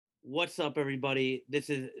What's up, everybody? This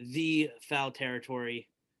is The Foul Territory.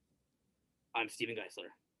 I'm Steven Geisler.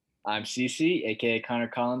 I'm CC, aka Connor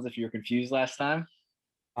Collins, if you were confused last time.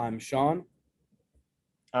 I'm Sean.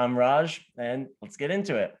 I'm Raj, and let's get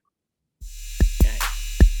into it.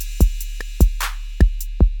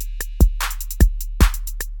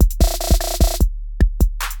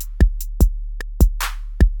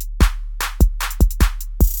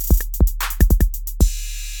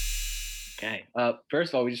 Okay. First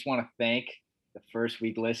of all, we just want to thank the first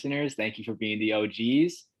week listeners. Thank you for being the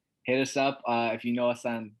OGs. Hit us up if you know us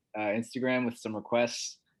on Instagram with some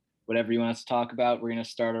requests, whatever you want us to talk about. We're going to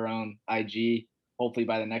start our own IG, hopefully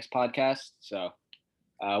by the next podcast. So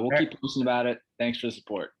we'll keep posting about it. Thanks for the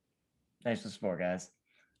support. Thanks for the support, guys.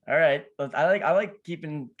 All right, I like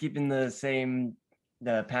keeping the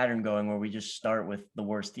pattern going where we just start with the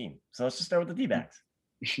worst team. So let's just start with the Dbacks.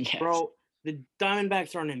 Yes. Bro, the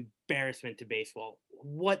Diamondbacks are an embarrassment to baseball.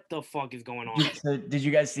 What the fuck is going on? So did you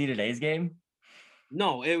guys see today's game?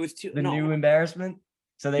 No, it was new embarrassment.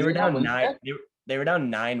 So they were down that 9. They were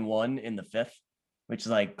down 9-1 in the fifth, which is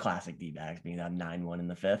like classic Dbacks being down 9-1 in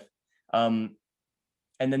the fifth. And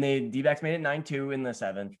then Dbacks made it 9-2 in the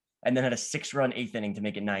seventh, and then had a 6-run eighth inning to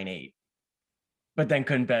make it 9-8. But then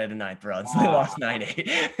couldn't bet the ninth run, so they lost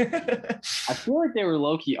 9-8. I feel like they were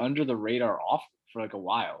low-key under the radar off for like a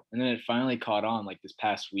while, and then it finally caught on like this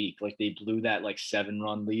past week. Like they blew that like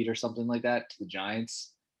 7-run lead or something like that to the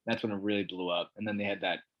Giants. That's when it really blew up. And then they had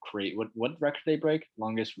that what record they break?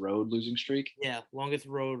 Longest road losing streak? Yeah, longest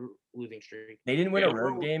road losing streak. They didn't win a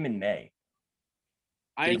road game in May.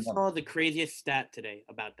 I saw the craziest stat today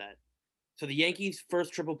about that. So the Yankees'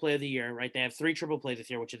 first triple play of the year, right? They have 3 triple plays this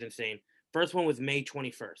year, which is insane. First one was May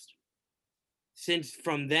 21st. Since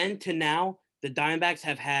from then to now, the Diamondbacks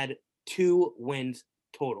have had 2 wins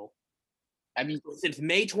total. I mean, since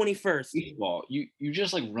May 21st. Baseball, you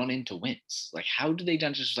just like run into wins. Like, how do they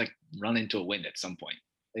not just like run into a win at some point?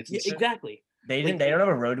 Yeah, exactly. They don't have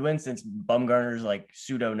a road win since Bumgarner's like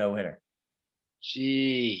pseudo no-hitter.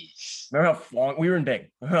 Jeez. Remember how long we were in Big?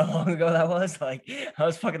 Remember how long ago that was? Like, that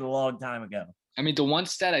was fucking a long time ago. I mean, the one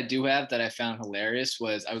stat I do have that I found hilarious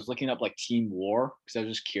was I was looking up like team WAR because I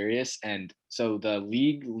was just curious. And so the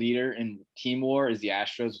league leader in team WAR is the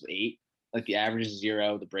Astros with 8. Like the average is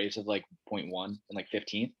 0. The Braves have like 0.1 and like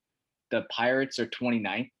 15th. The Pirates are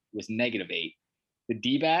 29th with -8. The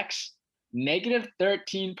D-backs,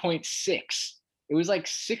 -13.6. It was like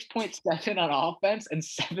 6.7 on offense and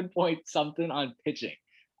 7 point something on pitching.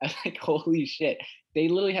 I was like, holy shit. They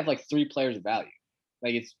literally have like 3 players of value.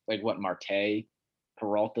 Like it's like what, Marte,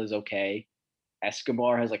 Peralta's okay.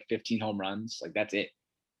 Escobar has like 15 home runs. Like that's it.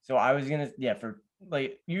 So I was gonna, for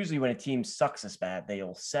like usually when a team sucks this bad,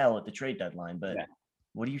 they'll sell at the trade deadline. But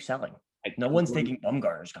what are you selling? No one's taking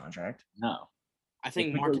Bumgarner's contract. No. I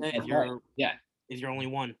think Marte is your only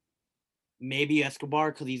one. Maybe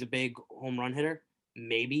Escobar because he's a big home run hitter.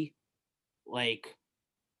 Maybe. Like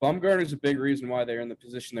Bumgarner's a big reason why they're in the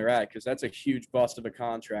position they're at, because that's a huge bust of a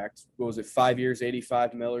contract. What was it, 5 years,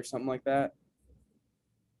 85 mil or something like that?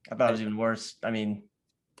 I thought it was even worse. I mean,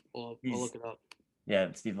 I'll look it up.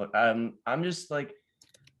 Yeah, Steve. I'm just like,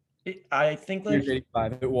 I think like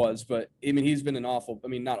 85 it was, but I mean he's been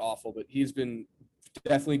not awful, but he's been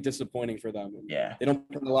definitely disappointing for them. Yeah, they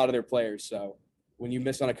don't put a lot of their players, so when you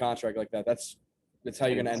miss on a contract like that, that's how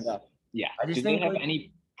you're gonna end up. Yeah. I just Do they have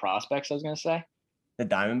any prospects? I was gonna say the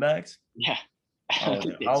Diamondbacks. Yeah,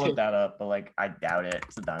 I'll look that up, but like I doubt it.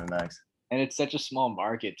 It's the Diamondbacks. And it's such a small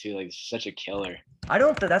market too. Like it's such a killer.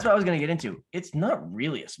 That's what I was gonna get into. It's not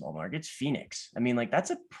really a small market. It's Phoenix. I mean, like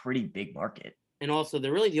that's a pretty big market. And also,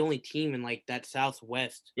 they're really the only team in like that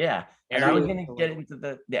Southwest. Yeah, and I was gonna get into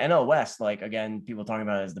the NL West. Like again, people talking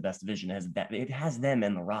about it as the best division. It has them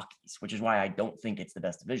and the Rockies, which is why I don't think it's the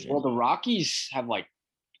best division. Well, the Rockies have like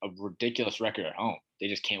a ridiculous record at home. They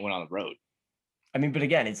just can't win on the road. I mean, but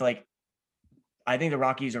again, it's like I think the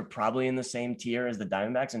Rockies are probably in the same tier as the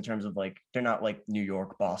Diamondbacks in terms of like they're not like New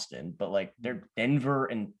York, Boston, but like they're Denver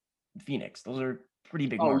and Phoenix. Those are pretty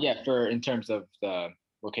big markets. Yeah, in terms of the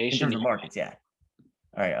location. In terms of markets, yeah.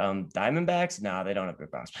 All right, Diamondbacks, they don't have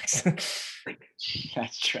good prospects.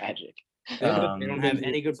 That's tragic. They don't have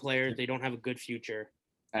any good players. They don't have a good future.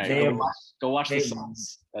 All right, go watch the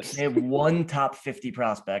Suns. They have one top 50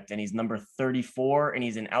 prospect, and he's number 34, and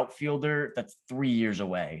he's an outfielder that's 3 years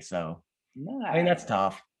away. So, I mean, that's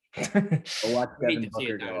tough. You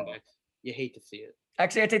hate to see it.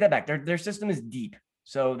 Actually, I take that back. Their system is deep.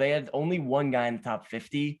 So they had only one guy in the top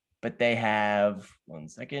 50, but they have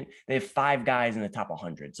They have 5 guys in the top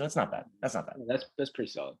 100. So it's not bad. That's not bad. That's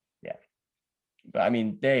pretty solid. Yeah. But I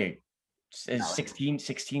mean, 16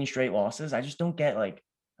 straight losses. I just don't get like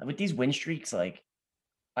with these win streaks, like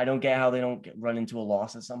I don't get how they don't run into a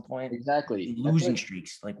loss at some point. Exactly. Losing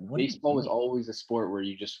streaks, like what? Baseball was always a sport where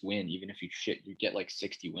you just win, even if you get like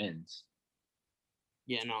 60 wins.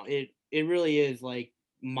 Yeah, no, it really is like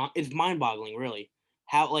it's mind-boggling, really.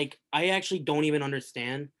 How like I actually don't even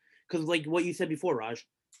understand because like what you said before, Raj,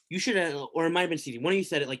 you should have, or it might have been CD. One of you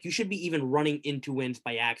said it, like you should be even running into wins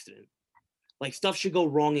by accident. Like stuff should go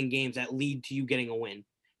wrong in games that lead to you getting a win.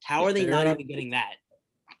 How are they not even getting that?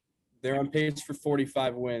 They're on pace for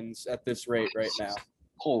 45 wins at this rate right now.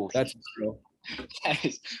 Holy, that's true. That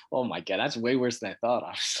is, oh my god, that's way worse than I thought.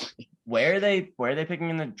 Honestly, where are they picking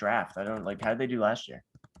in the draft? I don't like. How did they do last year?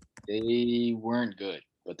 They weren't good,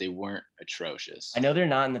 but they weren't atrocious. I know they're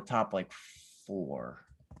not in the top like 4,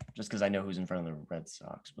 just because I know who's in front of the Red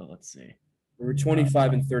Sox. But let's see. They were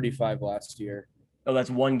 25 and 35 last year. Oh,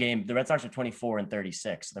 that's one game. The Red Sox are 24 and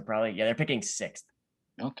 36. So they're probably they're picking 6th.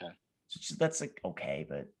 Okay. So that's like okay,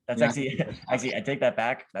 but that's actually I take that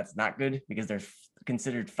back. That's not good because there's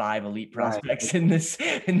considered 5 elite prospects in this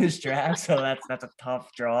draft. So that's a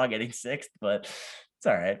tough draw getting 6th, but it's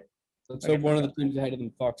all right. Let's hope one of the teams ahead of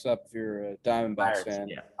them fucks up if you're a Diamondbacks fan.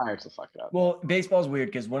 Yeah, Pirates will fuck it up. Well, baseball's weird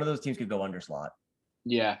because one of those teams could go under slot.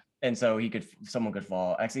 Yeah. And so someone could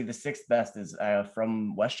fall. Actually, the 6th best is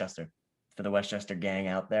from Westchester, for the Westchester gang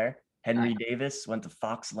out there. Henry Davis went to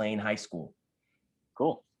Fox Lane High School.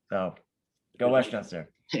 Cool. So go Westchester.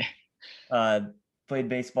 Yeah. Played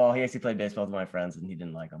baseball. He actually played baseball with my friends and he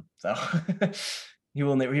didn't like him. So he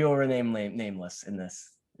will remain nameless in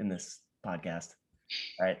this podcast.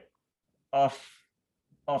 All right. Off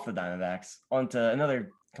the Diamondbacks, onto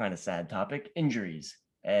another kind of sad topic, injuries,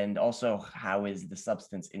 and also how is the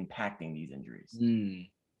substance impacting these injuries?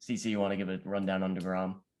 CC, you want to give a rundown on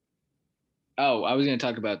DeGrom? Oh, I was going to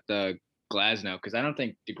talk about the Glasnow because I don't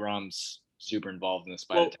think DeGrom's super involved in the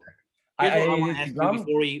spider attack. I want to ask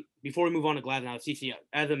you before we move on to Glasnow, CC,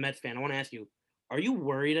 as a Mets fan, I want to ask you, are you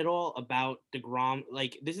worried at all about DeGrom?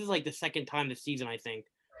 Like, this is like the second time this season, I think,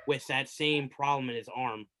 with that same problem in his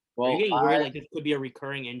arm. Well, are you getting worried like this could be a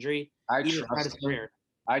recurring injury? I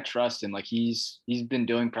trust him. Like he's been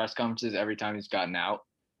doing press conferences every time he's gotten out,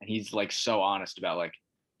 and he's like so honest about like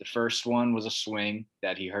the first one was a swing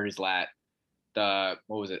that he hurt his lat. The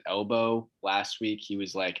elbow last week. He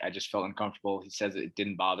was like, I just felt uncomfortable. He says it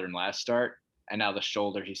didn't bother him last start, and now the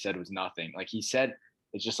shoulder he said was nothing. Like he said,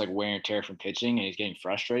 it's just like wear and tear from pitching, and he's getting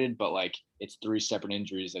frustrated. But like it's 3 separate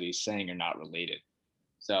injuries that he's saying are not related.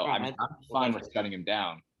 So I'm fine with shutting him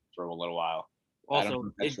down for a little while.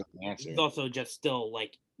 Also, it's also just still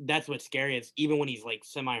like that's what's scary is even when he's like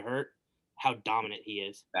semi-hurt, how dominant he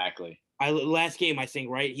is. Exactly. Last game, I think,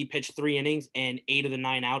 right? He pitched 3 innings and 8 of the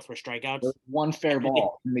 9 outs were strikeouts. There's 1 fair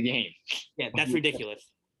ball in the game. Yeah, that's ridiculous.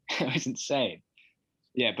 It was insane.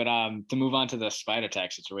 Yeah, but to move on to the spider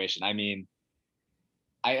attack situation, I mean,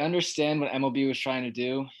 I understand what MLB was trying to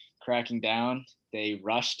do, cracking down. They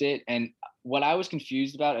rushed it, and what I was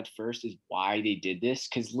confused about at first is why they did this,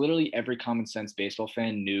 because literally every common sense baseball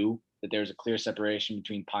fan knew that there was a clear separation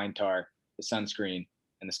between pine tar, the sunscreen,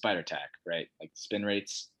 and the spider tack, right? Like spin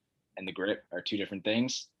rates and the grip are 2 different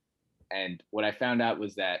things. And what I found out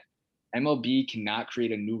was that MLB cannot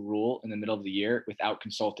create a new rule in the middle of the year without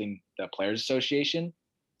consulting the Players Association.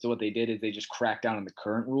 So what they did is they just cracked down on the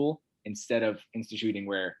current rule instead of instituting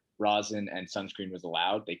where rosin and sunscreen was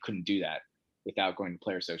allowed. They couldn't do that without going to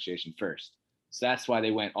Player Association first. So that's why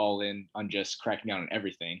they went all in on just cracking down on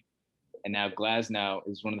everything. And now Glasnow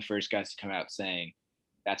is one of the first guys to come out saying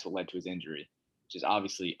that's what led to his injury, which is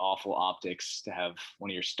obviously awful optics to have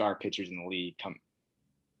one of your star pitchers in the league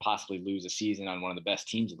possibly lose a season on one of the best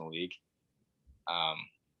teams in the league.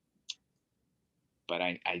 But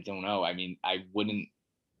I don't know. I mean, I'd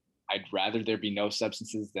rather there be no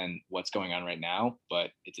substances than what's going on right now,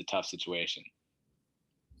 but it's a tough situation.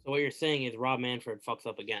 So what you're saying is Rob Manfred fucks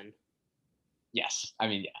up again. Yes. I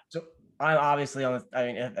mean, yeah. So I'm obviously I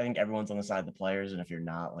think everyone's on the side of the players, and if you're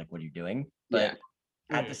not, like, what are you doing? But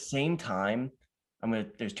at the same time,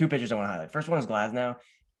 there's 2 pitchers I want to highlight. First one is Glasnow.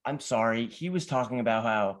 I'm sorry. He was talking about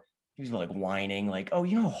how he was like whining, like, oh,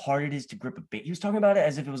 you know how hard it is to grip a bait. He was talking about it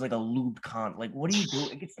as if it was like a lubed con. Like, what are you doing?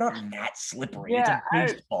 Like, it's not that slippery. It's a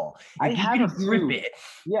baseball. I have a grip it.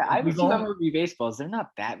 Yeah, I have a few MLB baseballs. They're not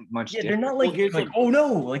that much different. They're not like oh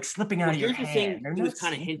no, like slipping out of your hand. He was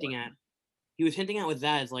kind of hinting at. He was hinting at with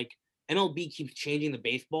that is like MLB keeps changing the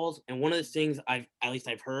baseballs, and one of the things I've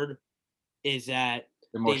heard is that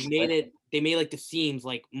they made like the seams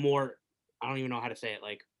like more. I don't even know how to say it.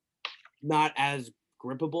 Like not as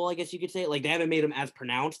grippable, I guess you could say. Like they haven't made them as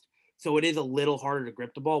pronounced, so it is a little harder to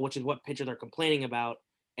grip the ball, which is what pitchers are complaining about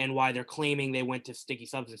and why they're claiming they went to sticky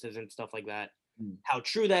substances and stuff like that. How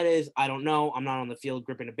true that is, I don't know. I'm not on the field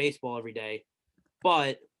gripping a baseball every day,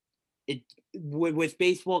 but with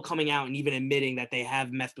baseball coming out and even admitting that they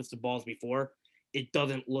have messed with the balls before, it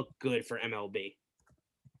doesn't look good for MLB.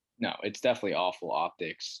 No, it's definitely awful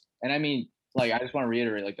optics. And I mean, like, I just want to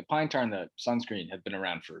reiterate, like, the pine tar and the sunscreen have been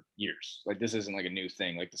around for years. Like, this isn't like a new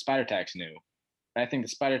thing. Like, the spider tack's new. And I think the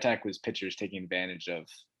spider tack was pitchers taking advantage of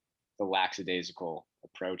the lackadaisical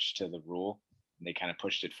approach to the rule. And they kind of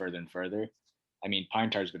pushed it further and further. I mean, pine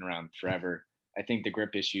tar's been around forever. I think the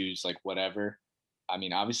grip issues, like, whatever. I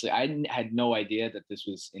mean, obviously, I had no idea that this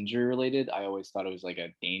was injury related. I always thought it was like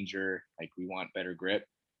a danger, like, we want better grip.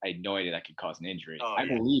 I had no idea that could cause an injury. I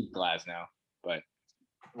believe Glasnow, but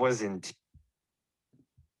wasn't.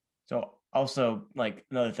 So also, like,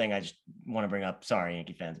 another thing I just want to bring up, sorry,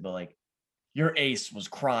 Yankee fans, but like, your ace was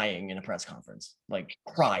crying in a press conference, like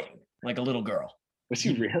crying, like a little girl. Was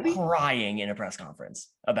he really? Crying in a press conference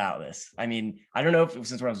about this? I mean, I don't know if,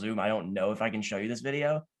 since we're on Zoom, I don't know if I can show you this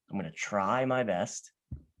video. I'm going to try my best.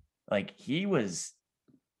 Like, he was.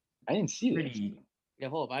 I didn't see pretty. Yeah,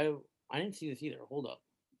 hold up. I didn't see this either. Hold up.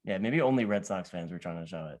 Yeah, maybe only Red Sox fans were trying to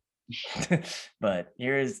show it. But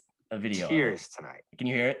here is a video. Tears tonight. Can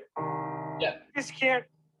you hear it? Yeah. Just can't.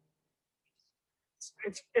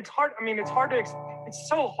 It's hard. I mean, it's hard to. It's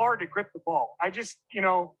so hard to grip the ball. I just,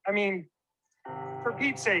 I mean, for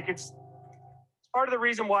Pete's sake, it's part of the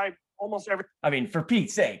reason why almost every. I mean, for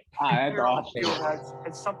Pete's sake. That's awesome.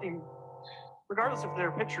 Has something, regardless if they're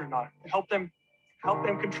a pitcher or not, to help them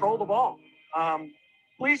control the ball.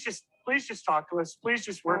 Please just talk to us. Please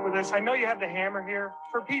just work with us. I know you have the hammer here.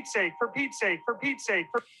 For Pete's sake. For Pete's sake. For Pete's sake.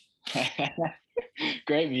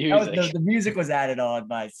 Great music. The music was added on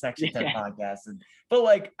by Section 10 podcast. But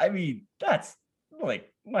like, I mean, that's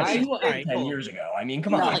like 10 years ago. I mean,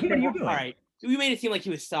 come on. What are you doing? All right. We made it seem like he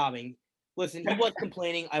was sobbing. Listen, he was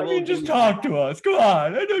complaining. I mean, just talk to us. Come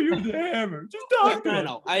on. I know you have the hammer. Just talk to us.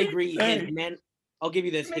 No, I agree. I'll give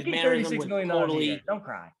you this. His mannerism was totally. Don't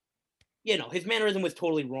cry. His mannerism was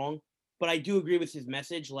totally wrong. But I do agree with his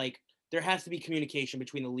message. Like, there has to be communication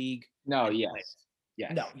between the league. No, yes.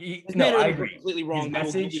 Yeah. No, I agree. Completely wrong. His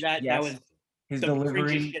message, that was his the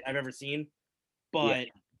delivery shit I've ever seen. But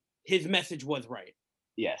his message was right.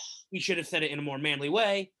 Yes. He should have said it in a more manly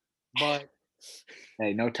way. But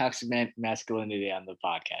hey, no toxic masculinity on the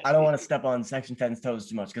podcast. I don't want to step on Section 10's toes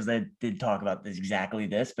too much because they did talk about this exactly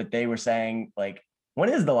this, but they were saying, like, when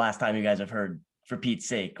is the last time you guys have heard "for Pete's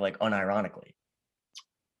sake" like unironically?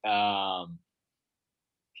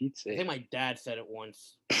 Pete's sake. I think my dad said it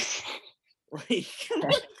once. Like,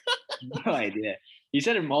 no idea. He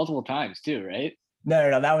said it multiple times too, right?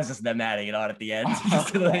 No, that was just them adding it on at the end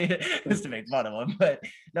just to make fun of him. But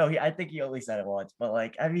no, I think he only said it once. But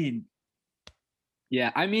like, I mean,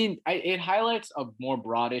 yeah, I mean, it highlights a more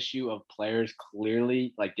broad issue of players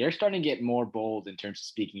clearly, like, they're starting to get more bold in terms of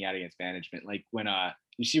speaking out against management. Like when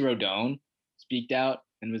you see Rodon speaked out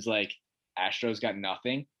and was like, Astros got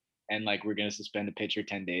nothing, and like, we're gonna suspend a pitcher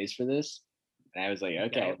 10 days for this. And I was like,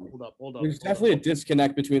 okay. Hold up. There's definitely a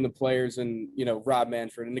disconnect between the players and, Rob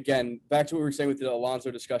Manfred. And again, back to what we were saying with the Alonso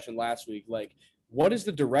discussion last week, like, what is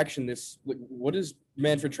the direction what is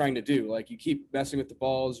Manfred trying to do? Like, you keep messing with the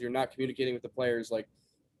balls, you're not communicating with the players. Like,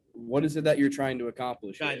 what is it that you're trying to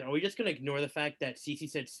accomplish? Guys, are we just going to ignore the fact that CeCe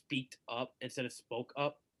said speaked up instead of spoke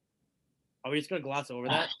up? Are we just going to gloss over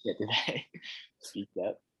that? Shit, did I speak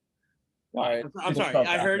up? All right. I'm sorry.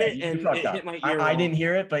 I heard it and it hit my ear. I didn't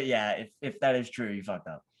hear it, but yeah, if that is true, you fucked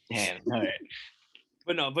up. Damn. All right.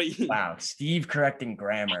 But wow, Steve correcting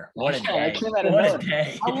grammar. What a day. What a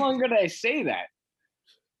day. How long did I say that?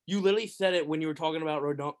 You literally said it when you were talking about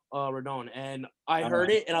Rodon, and I heard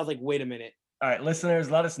it, and I was like, wait a minute. All right, listeners,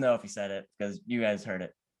 let us know if you said it, because you guys heard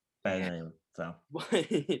it. So.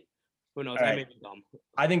 Who knows? Right. I made it dumb.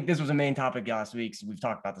 I think this was a main topic last week, so we've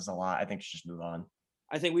talked about this a lot. I think we should just move on.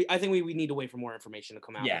 I think we need to wait for more information to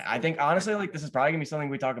come out. Yeah, I think honestly, like, this is probably gonna be something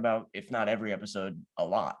we talk about, if not every episode, a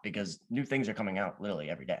lot, because new things are coming out literally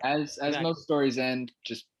every day. As most stories end,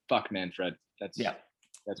 just fuck Manfred. That's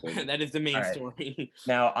what that is the main story.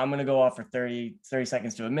 Now I'm gonna go off for 30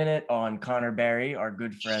 seconds to a minute on Connor Barry, our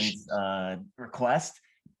good friend's request.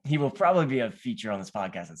 He will probably be a feature on this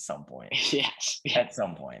podcast at some point. Yes. At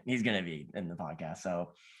some point. He's going to be in the podcast.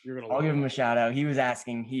 So I'll give him a shout out.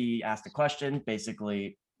 He asked a question,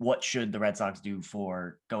 basically, what should the Red Sox do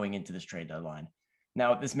for going into this trade deadline?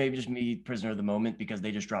 Now, this may just be prisoner of the moment because they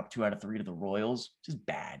just dropped 2 out of 3 to the Royals, which is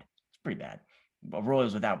bad. It's pretty bad. But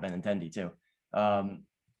Royals without Benintendi too.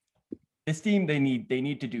 This team, they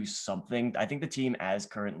need to do something. I think the team as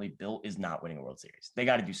currently built is not winning a World Series. They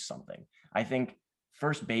got to do something. I think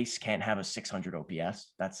first base can't have a 600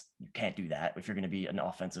 OPS. You can't do that if you're going to be an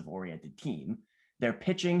offensive oriented team. Their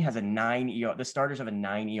pitching has a 9 ERA. The starters have a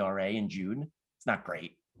 9 ERA in June. It's not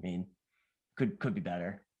great. I mean, could be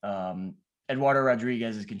better. Eduardo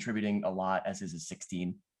Rodriguez is contributing a lot, as is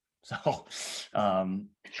 16. So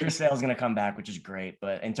Chris Sale is going to come back, which is great.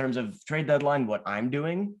 But in terms of trade deadline, what I'm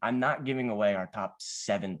doing, I'm not giving away our top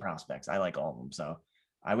 7 prospects. I like all of them. So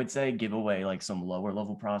I would say give away like some lower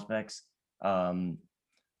level prospects. Colin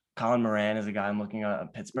Moran is a guy I'm looking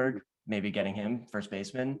at Pittsburgh, maybe getting him first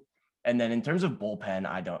baseman. And then in terms of bullpen,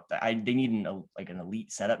 they need an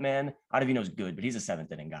elite setup man. Ottavino's good, but he's a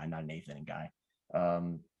 7th inning guy, not an 8th inning guy.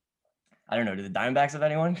 I don't know. Do the Diamondbacks have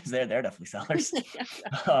anyone? Because they're definitely sellers.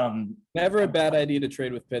 Never a bad idea to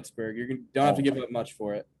trade with Pittsburgh. You don't have to give up much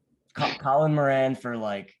for it. Colin Moran for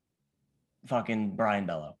like fucking Brian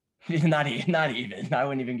Bello. not even. I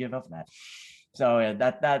wouldn't even give up that. So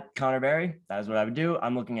yeah, that Connor Berry, that is what I would do.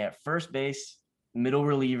 I'm looking at first base, middle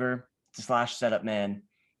reliever / setup man,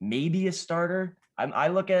 maybe a starter. I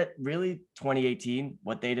look at really 2018,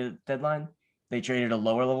 what they did deadline. They traded a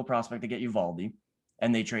lower level prospect to get Uvalde,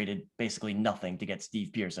 and they traded basically nothing to get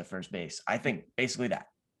Steve Pearce at first base. I think basically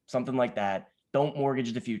something like that. Don't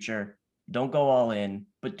mortgage the future. Don't go all in,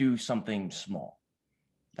 but do something small.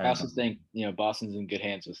 I also think, Boston's in good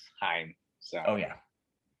hands with Heim. So. Oh yeah.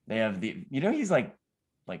 They have he's like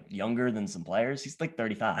younger than some players. He's like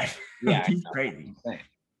 35. Yeah. He's crazy.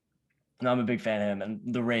 And I'm a big fan of him.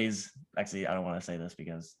 And the Rays, actually, I don't want to say this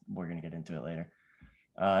because we're going to get into it later.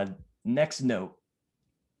 Next note,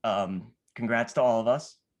 congrats to all of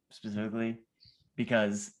us, specifically,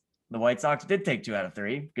 because the White Sox did take 2 out of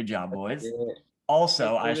 3. Good job, boys.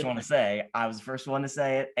 Also, I just want to say, I was the first one to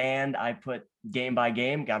say it, and I put game by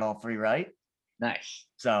game, got all 3 right. Nice.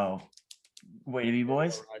 So, way to be,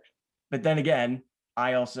 boys. But then again, I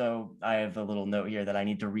have a little note here that I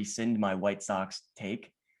need to rescind my White Sox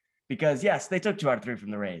take. Because yes, they took 2 out of 3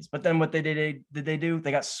 from the Rays, but then what did they do?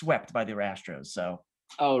 They got swept by the Astros. So.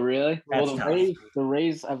 Oh really? Well, the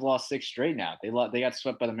Rays have lost 6 straight now. They got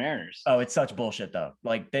swept by the Mariners. Oh, it's such bullshit though.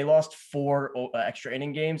 Like they lost 4 extra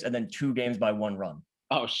inning games and then 2 games by 1 run.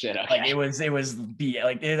 Oh shit! Okay. Like it was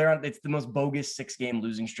it's the most bogus 6-game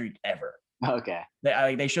losing streak ever. Okay.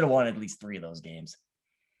 They should have won at least 3 of those games.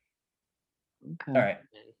 Okay. All right.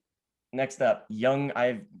 Next up,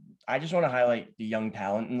 I just want to highlight the young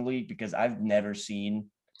talent in the league because I've never seen,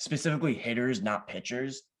 specifically hitters, not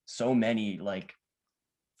pitchers, so many like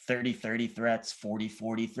 30-30 threats,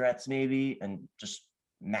 40-40 threats maybe, and just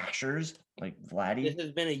mashers like Vladdy. This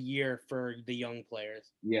has been a year for the young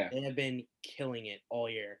players. Yeah. They have been killing it all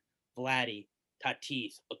year. Vladdy,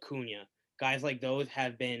 Tatis, Acuna, guys like those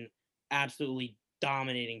have been absolutely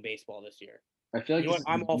dominating baseball this year. I feel like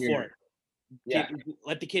I'm all for it. Yeah.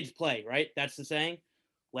 Let the kids play, right? That's the saying.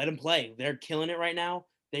 Let them play. They're killing it right now.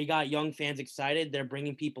 They got young fans excited. They're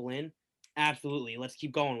bringing people in. Absolutely. Let's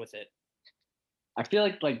keep going with it. I feel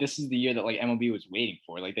like this is the year that like MLB was waiting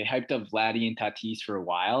for. Like they hyped up Vladdy and Tatis for a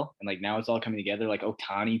while, and like now it's all coming together. Like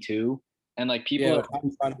Ohtani too, and like people are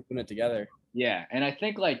trying to put it together. Yeah, and I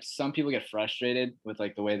think like some people get frustrated with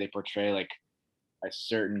like the way they portray like a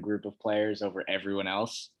certain group of players over everyone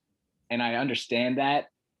else, and I understand that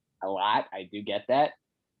a lot. I do get that,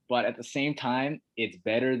 but at the same time, it's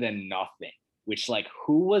better than nothing. Which like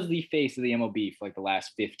who was the face of the MLB for like the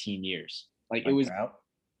last 15 years? Like it was. Trout.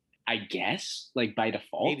 I guess, like by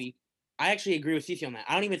default. Maybe. I actually agree with Cece on that.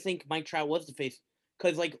 I don't even think Mike Trout was the face.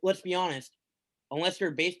 Because, like, let's be honest, unless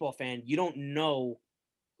you're a baseball fan, you don't know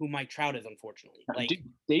who Mike Trout is, unfortunately. Like, Dude,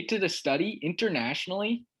 they did a study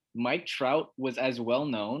internationally. Mike Trout was as well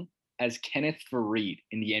known as Kenneth Faried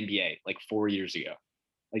in the NBA like 4 years ago.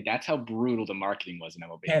 Like, that's how brutal the marketing was in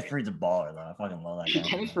MLB. Kenneth Faried's a baller, though. I fucking love that guy.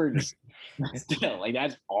 Kenneth Faried still, like,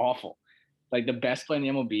 that's awful. Like, the best player in the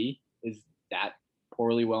MLB is that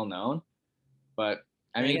poorly well known, but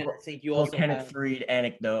I mean, again, I think you also Kenneth Faried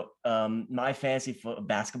anecdote. My fantasy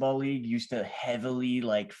basketball league used to heavily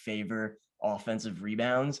like favor offensive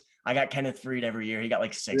rebounds. I got Kenneth Faried every year. He got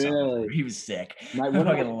like 6. Really? He was sick. One of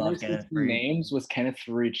my first names was Kenneth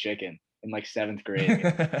Faried Chicken in like 7th grade.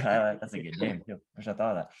 That's a good name too. I wish I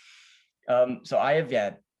thought of that. So I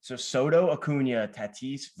have so Soto, Acuna,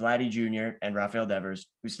 Tatis, Vladdy Jr., and Rafael Devers,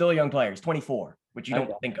 who's still a young player. He's 24, which you don't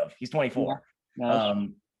think of. He's 24. Yeah.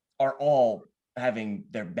 Are all having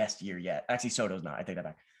their best year yet. Actually, Soto's not. I take that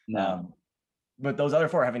back. No. But those other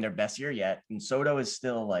 4 are having their best year yet. And Soto is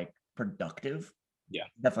still like productive. Yeah.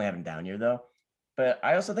 Definitely having down year though. But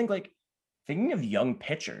I also think like thinking of young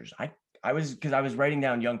pitchers, I was writing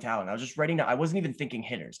down young talent. I was just writing down, I wasn't even thinking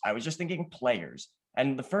hitters. I was just thinking players.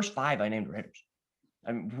 And the first 5 I named were hitters.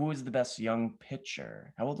 I mean, who is the best young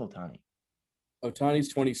pitcher? How old is Ohtani? Otani's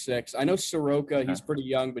 26. I know Soroka, he's pretty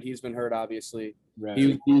young, but he's been hurt, obviously. Right.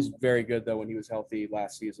 He was very good, though, when he was healthy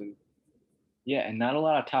last season. Yeah, and not a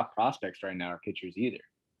lot of top prospects right now are pitchers either.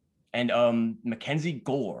 And Mackenzie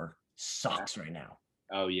Gore sucks right now.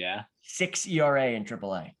 Oh, yeah? 6 ERA in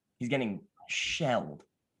AAA. He's getting shelled.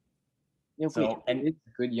 Yeah, So, and it's a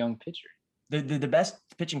good young pitcher. The best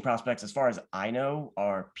pitching prospects, as far as I know,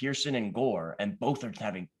 are Pearson and Gore, and both are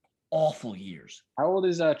having awful years. How old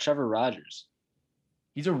is Trevor Rogers?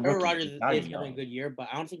 He's a rookie. Trevor Rogers He's is not having young. a good year, but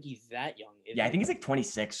I don't think he's that young. Yeah, I think he's like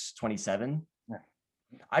 26, 27. Yeah.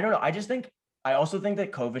 I don't know. I also think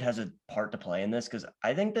that COVID has a part to play in this because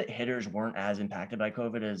I think that hitters weren't as impacted by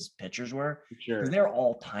COVID as pitchers were. Sure. Because they're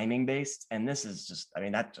all timing based. And this is just, I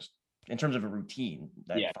mean, that just, in terms of a routine,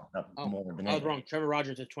 that fucked up more than I was anything. wrong. Trevor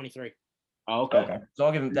Rogers is 23. Oh, okay. Okay. So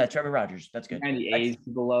I'll give him that. Trevor Rogers. That's good. And the A's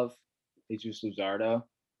people love Jesus Luzardo.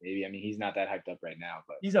 Maybe. I mean, he's not that hyped up right now,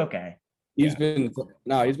 but He's okay. He's been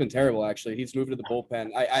terrible, actually. He's moved to the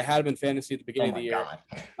bullpen. I had him in fantasy at the beginning of the year. God.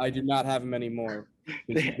 I do not have him anymore.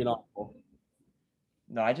 He's been awful.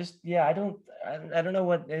 No, I don't know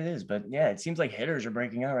what it is, but yeah, it seems like hitters are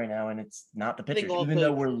breaking out right now, and it's not the pitchers, even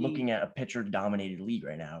though we're looking at a pitcher-dominated league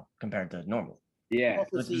right now compared to normal. yeah.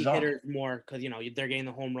 Also see hitters more because they're getting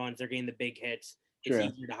the home runs, they're getting the big hits. It's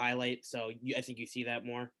easier to highlight, so I think you see that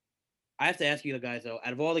more. I have to ask you guys though,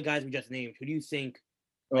 out of all the guys we just named, who do you think,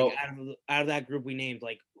 out of that group we named,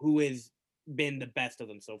 like who has been the best of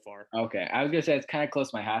them so far? Okay, I was gonna say it's kind of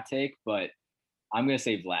close to my hot take, but I'm gonna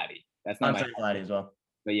say Vladdy. That's not I'm my Vladdy as well.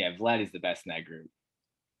 But yeah, Vladdy's the best in that group.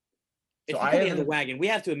 It's because he has a wagon. We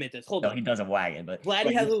have to admit this. Hold on. He does have a wagon, but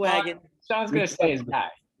Vladdy has a wagon. Sean's gonna say his guy.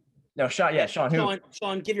 No, Sean. Yeah, Sean. Who?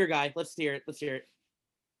 Sean, give your guy. Let's hear it.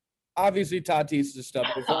 Obviously, Tatis is a stud.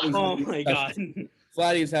 Oh my God.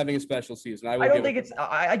 Vladdy is having a special season. I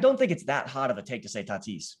don't think it's that hot of a take to say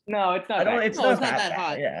Tatis. No, it's not. It's not that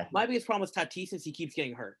hot. Yeah. My biggest problem with Tatis is he keeps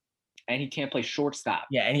getting hurt, and he can't play shortstop.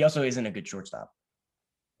 Yeah, and he also isn't a good shortstop.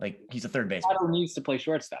 Like he's a third baseman. Vladdy needs to play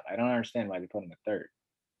shortstop. I don't understand why they put him at third.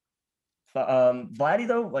 Vladdy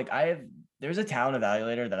though, there's a talent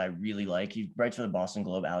evaluator that I really like. He writes for the Boston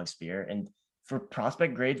Globe, Alex Spear, and for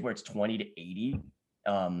prospect grades where it's 20 to 80,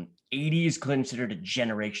 80 is considered a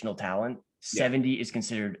generational talent. 70 is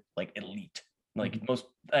considered like elite. Like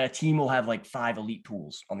a team will have like 5 elite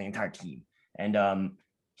pools on the entire team, and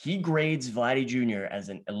he grades Vladdy Jr. as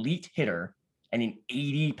an elite hitter and an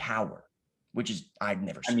 80 power, which is I've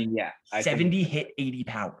never seen. I mean, yeah, 70 hit 80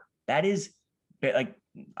 power. That is like,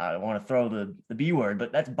 I don't want to throw the B word,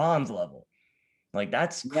 but that's Bonds level. Like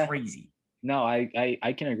that's crazy. No,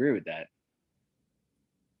 I can agree with that.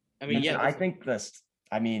 I mean, I think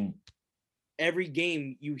every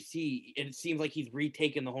game you see, it seems like he's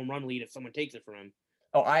retaken the home run lead if someone takes it from him.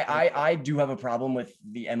 Oh, I do have a problem with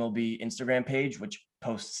the MLB Instagram page, which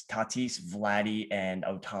posts Tatis, Vladdy, and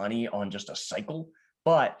Ohtani on just a cycle.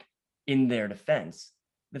 But in their defense,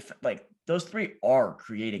 those 3 are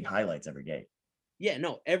creating highlights every game. Yeah,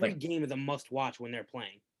 no, every game is a must watch when they're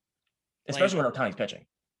playing. Especially when Ohtani's pitching.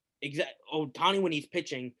 Exactly. Ohtani, when he's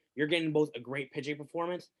pitching, you're getting both a great pitching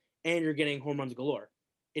performance and you're getting home runs galore.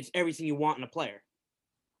 It's everything you want in a player.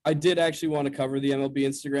 I did actually want to cover the MLB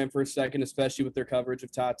Instagram for a second, especially with their coverage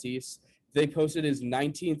of Tatis. They posted his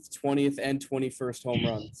 19th, 20th, and 21st home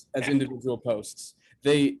runs as individual posts.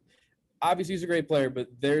 Obviously he's a great player, but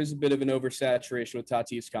there's a bit of an oversaturation with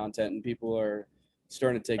Tatis content, and people are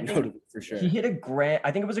starting to take note of it for sure. He hit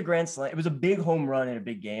I think it was a grand slam. It was a big home run in a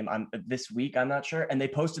big game this week. I'm not sure. And they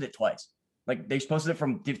posted it twice. Like they posted it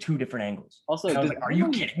from 2 different angles. Also, I was like, are you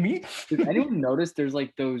kidding me? Does anyone notice there's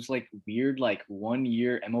those weird 1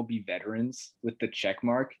 year MLB veterans with the check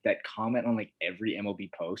mark that comment on every MLB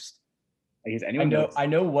post? Is anyone I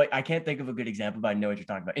know what, I can't think of a good example, but I know what you're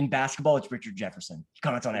talking about. In basketball, it's Richard Jefferson. He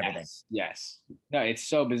comments on everything. Yes. No, it's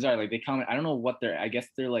so bizarre. They comment. I don't know what I guess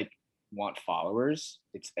they're want followers.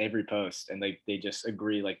 It's every post, and they just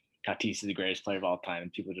agree Tatis is the greatest player of all time,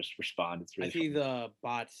 and people just respond. It's really I see the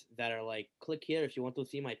bots that are click here if you want to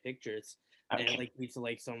see my pictures. Okay. And leads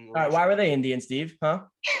to some. All right, why were they Indian, Steve? Huh?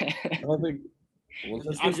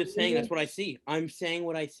 I'm just saying that's what I see. I'm saying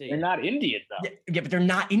what I see. They're not Indian though. Yeah, but they're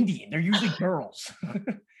not Indian. They're usually girls.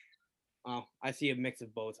 Oh, I see a mix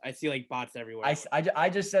of both. I see bots everywhere. I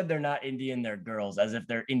just said they're not Indian, they're girls, as if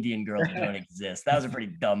they're Indian girls that don't exist. That was a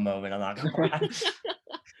pretty dumb moment. I'm not gonna lie.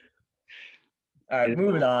 All right,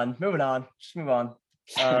 moving on. Just move on.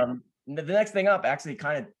 The next thing up actually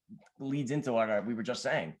kind of leads into what we were just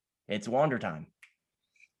saying. It's Wander time.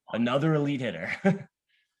 Another elite hitter.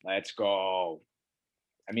 Let's go.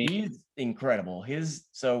 I mean, he's incredible.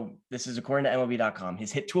 So this is according to MLB.com.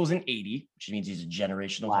 His hit tool's an 80, which means he's a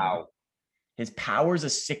generational hitter. His power's a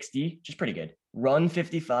 60, which is pretty good. Run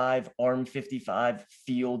 55, arm 55,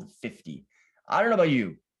 field 50. I don't know about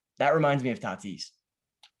you. That reminds me of Tatis.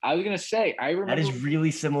 I was gonna say, I remember That is really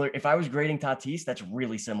similar. If I was grading Tatis, that's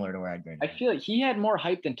really similar to where I'd grade him. I feel like he had more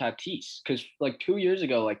hype than Tatis because like 2 years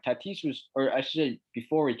ago, like Tatis was, or I should say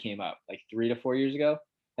before he came up, like 3 to 4 years ago,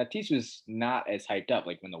 Tatis was not as hyped up.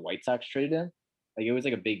 Like when the White Sox traded him, like it was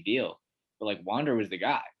like a big deal. But like Wander was the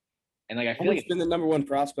guy, and like I feel like It's been the number one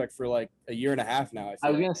prospect for like a year and a half now. I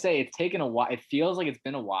was gonna say it's taken a while. It feels like it's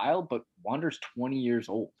been a while, but Wander's 20 years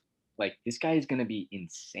old. Like this guy is gonna be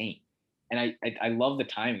insane. And I love the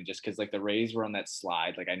timing just because like the Rays were on that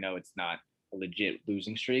slide. Like I know it's not a legit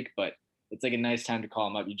losing streak, but it's like a nice time to call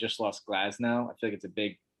him up. You just lost Glasnow. I feel like it's a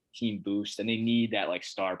big team boost, and they need that like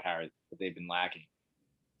star power that they've been lacking.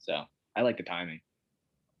 So I like the timing.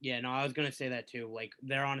 Yeah, no, I was gonna say that too. Like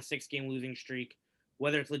they're on a 6-game losing streak,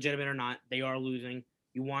 whether it's legitimate or not. They are losing.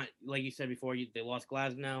 You want, like you said before, they lost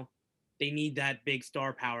Glasnow. They need that big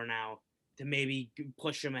star power now to maybe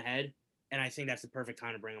push them ahead, and I think that's the perfect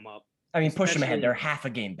time to bring them up. I mean, push them ahead. They're half a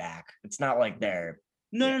game back. It's not like they're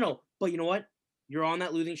no. But you know what? You're on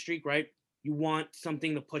that losing streak, right? You want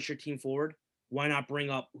something to push your team forward. Why not bring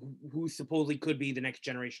up who supposedly could be the next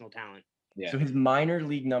generational talent? Yeah. So his minor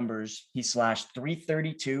league numbers, he slashed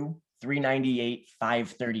 332, 398,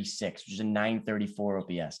 536, which is a 934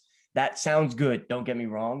 OPS. That sounds good. Don't get me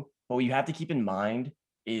wrong. But what you have to keep in mind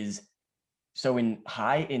is, so in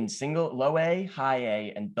low A, high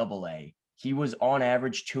A, and double A, he was on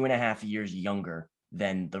average 2.5 years younger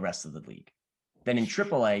than the rest of the league. Then in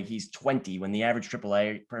AAA, he's 20 when the average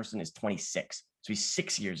AAA person is 26. So he's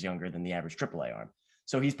 6 years younger than the average AAA arm.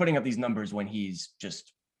 So he's putting up these numbers when he's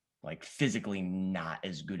just like physically not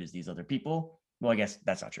as good as these other people. Well, I guess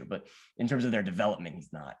that's not true, but in terms of their development,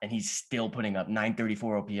 he's not. And he's still putting up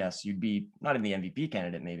 934 OPS. You'd be not in the MVP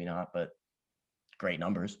candidate, maybe not, but great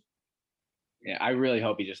numbers. Yeah, I really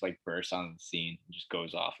hope he just like bursts on the scene and just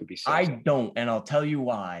goes off. It'd be so I sad. don't, and I'll tell you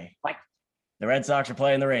why. Like the Red Sox are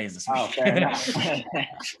playing the Rays this week. Oh, fair enough. I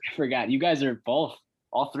forgot. You guys are both,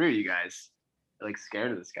 all three of you guys, are like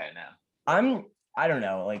scared of this guy now. I don't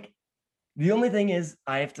know. Like the only thing is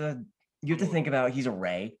you have to think about he's a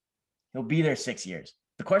Ray. He'll be there 6 years.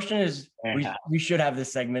 The question is, we should have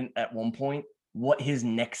this segment at one point, what his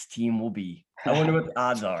next team will be. I wonder what the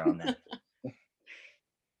odds are on that.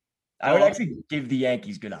 I would actually give the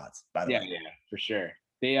Yankees good odds, by the way. Yeah, for sure.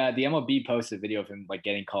 The MLB posted a video of him like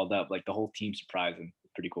getting called up. Like the whole team surprised him.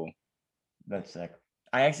 Pretty cool. That's sick.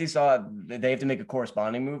 I actually saw they have to make a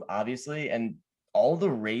corresponding move, obviously, and all the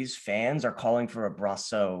Rays fans are calling for a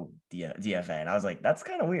Brasso DFA, and I was like, that's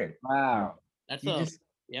kind of weird. Wow. That's wow.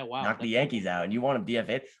 Knock the that's Yankees out, and you want him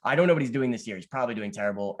DFA. I don't know what he's doing this year. He's probably doing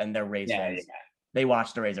terrible, and they're Rays fans. Yeah. They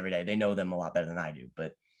watch the Rays every day. They know them a lot better than I do.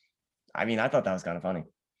 But I mean, I thought that was kind of funny.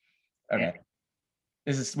 Okay.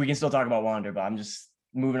 Yeah. We can still talk about Wander, but I'm just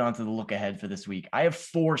moving on to the look ahead for this week. I have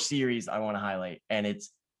 4 series I want to highlight, and it's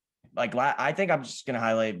like I think I'm just gonna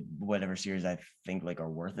highlight whatever series I think like are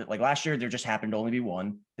worth it. Like last year, there just happened to only be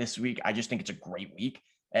one. This week, I just think it's a great week,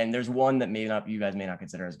 and there's one that you guys may not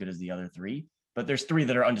consider as good as the other 3, but there's 3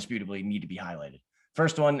 that are undisputably need to be highlighted.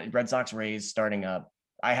 First one, Red Sox Rays starting up.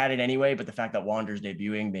 I had it anyway, but the fact that Wander's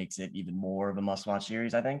debuting makes it even more of a must-watch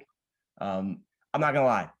series, I think. I'm not gonna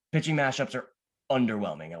lie. Pitching mashups are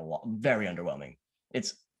underwhelming, very underwhelming.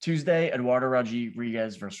 It's Tuesday, Eduardo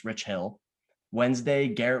Rodriguez versus Rich Hill. Wednesday,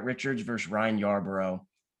 Garrett Richards versus Ryan Yarbrough.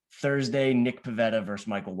 Thursday, Nick Pivetta versus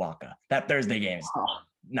Michael Wacha. That Thursday game is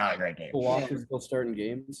not a great game. Wacha's still starting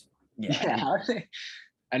games. Yeah.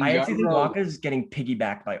 I actually think Wacha's getting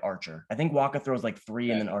piggybacked by Archer. I think Wacha throws like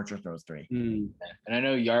 3 and then Archer throws 3. And I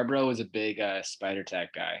know Yarbrough was a big spider tag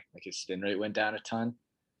guy. Like his spin rate went down a ton.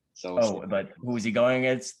 So but who was he going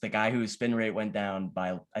against? The guy whose spin rate went down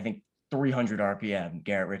by I think 300 RPM,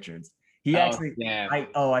 Garrett Richards. We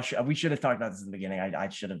should have talked about this in the beginning. I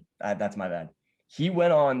should have. That's my bad. He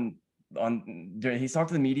went he talked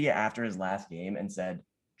to the media after his last game and said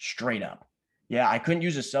straight up, yeah, I couldn't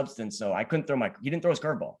use a substance, so I couldn't he didn't throw his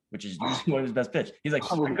curveball, which is usually one of his best pitch. He's like,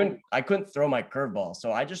 I couldn't throw my curveball,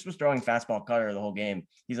 so I just was throwing fastball cutter the whole game.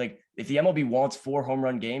 He's like, if the MLB wants 4 home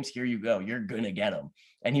run games, here you go. You're gonna get them.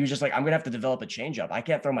 And he was just like, I'm gonna have to develop a changeup. I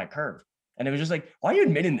can't throw my curve. And it was just like, why are you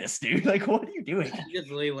admitting this, dude? Like, what are you doing? He just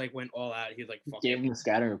really like went all out. He was like, gave him the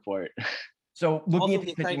scouting report. So looking at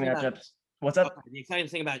the pitching matchups, what's up? The exciting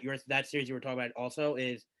thing about that series you were talking about also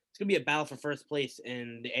is it's gonna be a battle for first place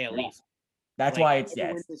in the AL East. That's Like, why it's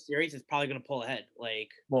whoever wins this series is probably going to pull ahead. Like,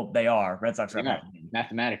 well, they are. Red Sox are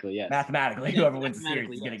mathematically, yes. Mathematically, Yeah, whoever wins the series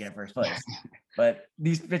mathematically, is going to yes. get first place. But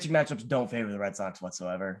these pitching matchups don't favor the Red Sox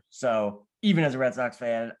whatsoever. So even as a Red Sox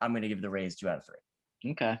fan, I'm going to give the Rays 2 out of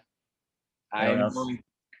 3. Okay. Anyone I'm else? going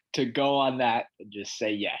to go on that and just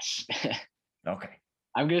say yes. Okay.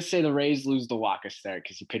 I'm going to say the Rays lose the Walker start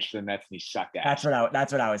because he pitched for the Mets and he sucked ass.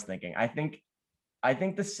 That's what I was thinking. I think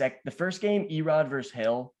the first game, Erod versus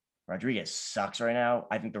Hill, Rodriguez sucks right now.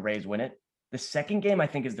 I think the Rays win it. The second game, I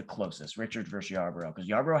think, is the closest, Richards versus Yarbrough, because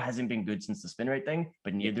Yarbrough hasn't been good since the spin rate thing,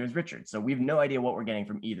 but neither is Richards. So we have no idea what we're getting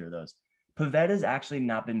from either of those. Pavetta's actually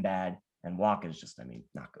not been bad, and Walker's just,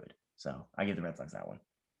 not good. So I give the Red Sox that one.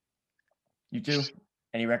 You two,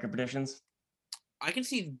 any record predictions? I can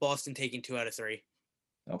see Boston taking 2 out of 3.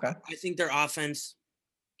 Okay. I think their offense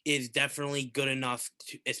is definitely good enough,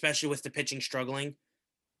 especially with the pitching struggling.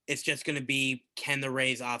 It's just going to be, can the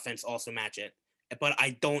Rays offense also match it? But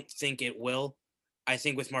I don't think it will. I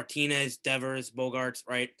think with Martinez, Devers, Bogarts,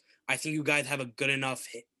 right? I think you guys have a good enough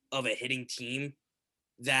of a hitting team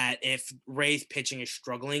that if Rays pitching is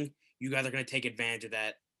struggling, you guys are going to take advantage of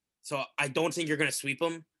that. So I don't think you're going to sweep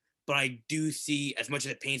them, but I do see, as much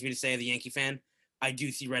as it pains me to say as a Yankee fan, I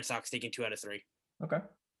do see Red Sox taking 2 out of 3. Okay.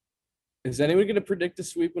 Is anyone going to predict a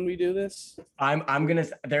sweep when we do this? I'm gonna.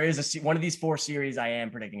 There is one of these 4 series. I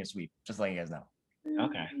am predicting a sweep. Just letting you guys know.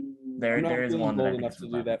 Okay. There is one that bold I think enough is to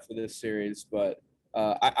do that for this series, but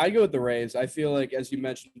I go with the Rays. I feel like, as you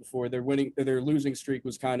mentioned before, their losing streak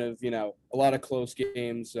was kind of, a lot of close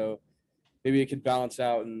games. So maybe it could balance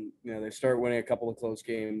out, and they start winning a couple of close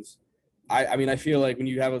games. I feel like when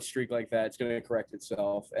you have a streak like that, it's going to correct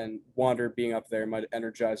itself, and Wander being up there might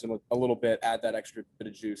energize them a little bit, add that extra bit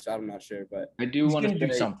of juice. I'm not sure, but I do want to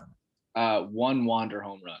do something. One Wander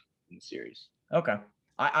home run in the series. Okay.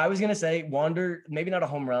 I was gonna say Wander, maybe not a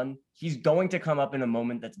home run. He's going to come up in a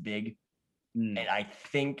moment that's big, and I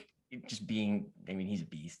think just being, he's a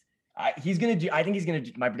beast. I think he's gonna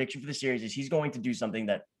do. My prediction for the series is he's going to do something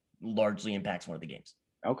that largely impacts one of the games.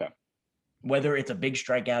 Okay. Whether it's a big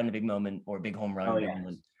strikeout in a big moment or a big home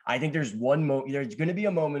run. I think there's one moment. There's going to be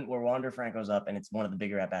a moment where Wander Franco's up, and it's one of the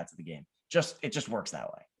bigger at bats of the game. It just works that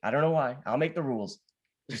way. I don't know why. I'll make the rules.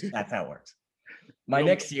 That's how it works. My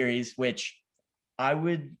next series, which I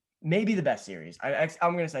would maybe the best series.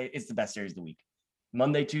 I'm going to say it's the best series of the week.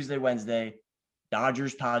 Monday, Tuesday, Wednesday,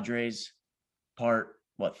 Dodgers, Padres, part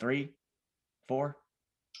 3, 4?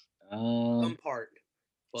 Some part.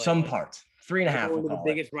 Some part. 3.5. We'll the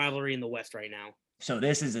biggest rivalry in the West right now. So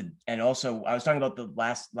this is and also I was talking about the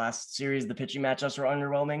last series. The pitching matchups were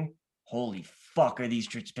underwhelming. Holy fuck, are these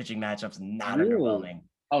pitching matchups not underwhelming?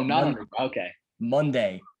 Oh, not okay.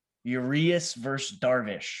 Monday, Urias versus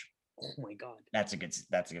Darvish. Oh my god, that's a good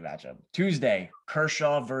matchup. Tuesday,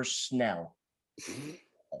 Kershaw versus Snell.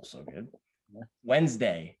 Also good. Yeah.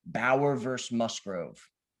 Wednesday, Bauer versus Musgrove.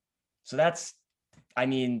 So that's,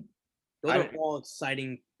 those are all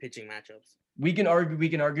exciting pitching matchups. We can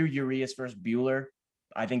argue Urias versus Buehler.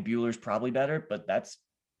 I think Buehler's probably better, but that's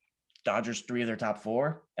Dodgers 3 of their top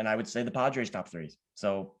 4, and I would say the Padres top 3.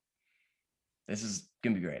 So this is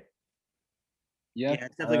gonna be great. Yeah,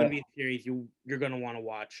 it's definitely gonna be a series you're gonna want to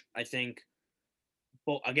watch. I think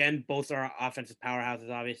both are offensive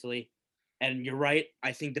powerhouses, obviously, and you're right.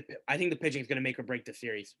 I think the pitching is gonna make or break the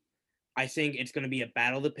series. I think it's gonna be a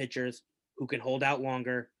battle of the pitchers who can hold out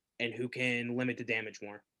longer and who can limit the damage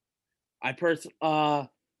more. For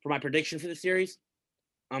my prediction for the series,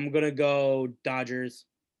 I'm gonna go Dodgers.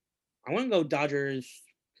 I want to go Dodgers.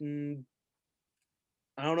 I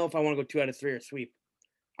don't know if I want to go 2 out of 3 or sweep.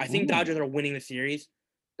 I think Dodgers are winning the series,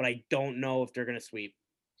 but I don't know if they're gonna sweep.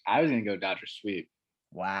 I was gonna go Dodgers sweep.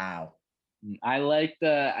 Wow. I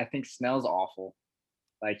think Snell's awful.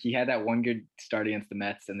 Like, he had that one good start against the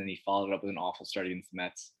Mets, and then he followed up with an awful start against the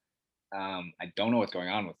Mets. I don't know what's going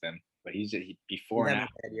on with him, but he's before now.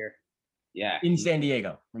 Year. Yeah. In San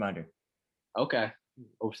Diego, reminder. Okay.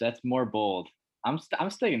 Oh, so that's more bold. I'm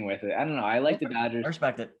sticking with it. I don't know. I like the Dodgers. I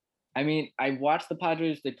respect it. I watched the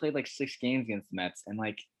Padres. They played like 6 games against the Mets, and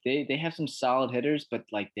like they have some solid hitters, but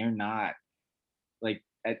like they're not like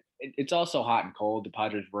it's also hot and cold. The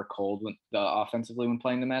Padres were cold when offensively when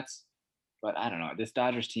playing the Mets, but I don't know. This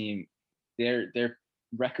Dodgers team, their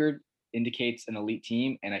record indicates an elite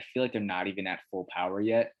team, and I feel like they're not even at full power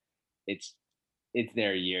yet. It's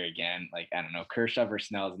their year again. Like, I don't know. Kershaw versus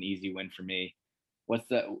Snell is an easy win for me. What's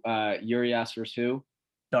the Urias versus who?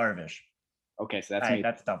 Darvish. Okay, so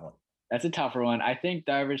that's a tough one. That's a tougher one. I think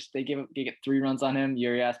Darvish, they get 3 runs on him.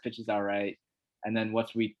 Urias pitches all right. And then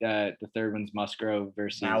the third one's Musgrove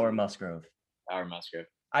versus Bauer Musgrove. Bauer Musgrove.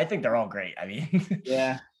 I think they're all great.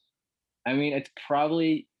 Yeah. I mean, it's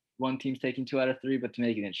probably one team's taking 2 out of 3, but to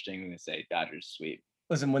make it interesting, I'm going to say Dodgers sweep.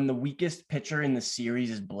 Listen, when the weakest pitcher in the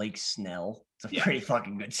series is Blake Snell, it's a pretty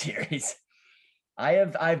fucking good series. I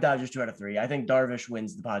have Dodgers 2 out of 3. I think Darvish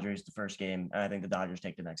wins the Padres the first game, and I think the Dodgers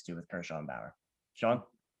take the next 2 with Kershaw and Bauer. Sean?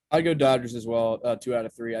 I'd go Dodgers as well, 2 out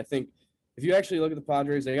of 3. I think if you actually look at the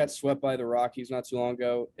Padres, they got swept by the Rockies not too long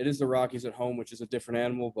ago. It is the Rockies at home, which is a different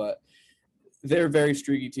animal, but they're a very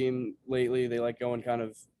streaky team lately. They like going kind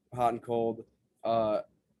of hot and cold.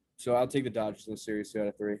 So I'll take the Dodgers in the series 2 out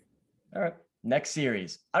of 3. All right. Next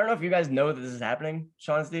series. I don't know if you guys know that this is happening,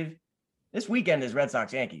 Sean and Steve. This weekend is Red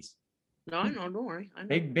Sox Yankees. No, I know. Don't worry. I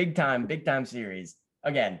know. Big time series.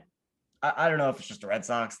 Again, I don't know if it's just the Red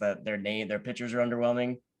Sox that their pitchers are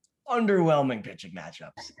underwhelming. Underwhelming pitching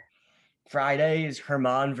matchups. Friday is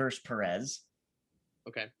Herman versus Perez.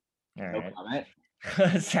 Okay. All No right.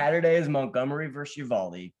 comment. Saturday is Montgomery versus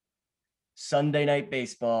Uvalde. Sunday night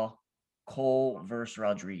baseball, Cole versus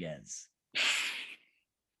Rodriguez.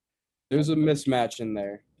 There's a mismatch in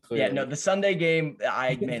there. Clearly. Yeah, no, the Sunday game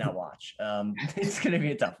I may not watch. It's going to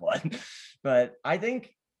be a tough one. But I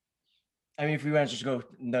think, if we want to just go,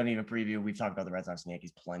 don't even preview, we've talked about the Red Sox and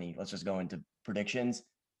Yankees plenty. Let's just go into predictions.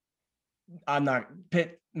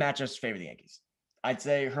 Pitt matchups favor the Yankees. I'd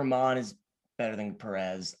say Herman is better than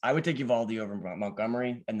Perez. I would take Uvalde over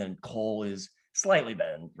Montgomery, and then Cole is slightly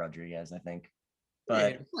better than Rodriguez, I think.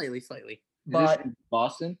 But yeah, slightly. But in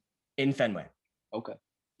Boston? In Fenway. Okay.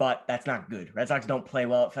 But that's not good. Red Sox don't play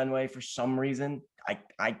well at Fenway for some reason.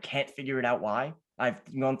 I can't figure it out why. I've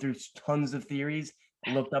gone through tons of theories,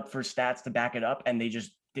 looked up for stats to back it up, and they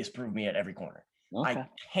just disprove me at every corner. Okay. I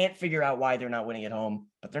can't figure out why they're not winning at home,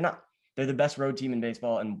 but they're not. They're the best road team in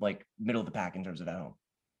baseball and like middle of the pack in terms of at home.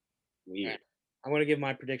 Weird. I'm going to give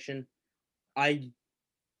my prediction. I'm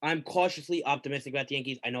cautiously optimistic about the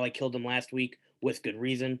Yankees. I know I killed them last week with good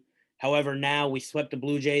reason. However, now we swept the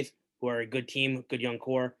Blue Jays, who are a good team, good young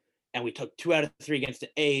core, and we took 2 out of 3 against the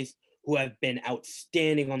A's, who have been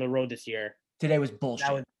outstanding on the road this year. Today was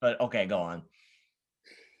bullshit, but okay, go on.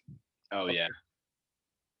 Oh, yeah.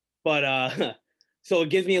 But so it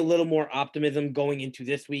gives me a little more optimism going into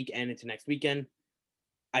this week and into next weekend.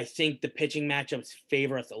 I think the pitching matchups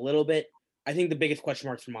favor us a little bit. I think the biggest question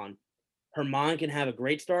mark is Herman. Herman can have a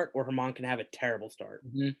great start or Herman can have a terrible start.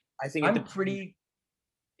 Mm-hmm. I think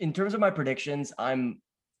in terms of my predictions,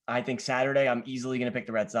 I think Saturday I'm easily going to pick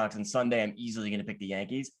the Red Sox, and Sunday I'm easily going to pick the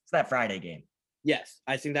Yankees. It's that Friday game. Yes,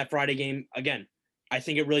 I think that Friday game, again, I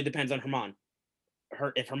think it really depends on Herman.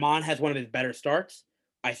 If Herman has one of his better starts,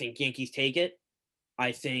 I think Yankees take it.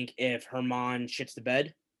 I think if Herman shits the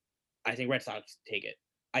bed, I think Red Sox take it.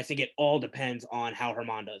 I think it all depends on how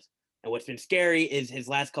Herman does. And what's been scary is his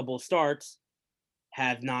last couple of starts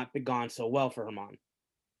have not gone so well for Herman.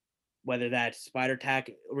 Whether that's spider tack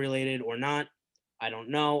related or not, I don't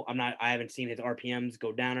know. I haven't seen his RPMs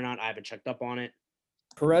go down or not. I haven't checked up on it.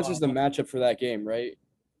 Perez is the matchup for that game, right?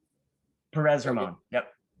 Perez Herman. Yep.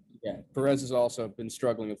 Yeah. Perez has also been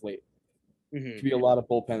struggling of late. Mm-hmm. Could be a lot of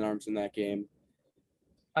bullpen arms in that game.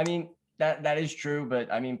 That is true, but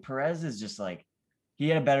Perez is just like, he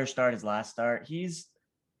had a better start his last start.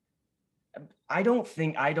 I don't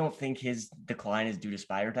think his decline is due to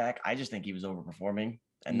spider tack. I just think he was overperforming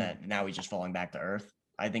and that now he's just falling back to earth.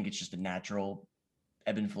 I think it's just a natural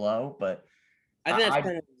ebb and flow, but I think that's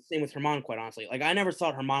kind of the same with Herman, quite honestly. Like, I never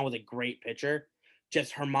thought Herman was a great pitcher.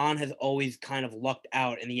 Just Herman has always kind of lucked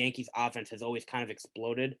out, and the Yankees' offense has always kind of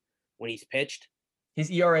exploded when he's pitched. His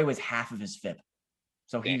ERA was half of his FIP.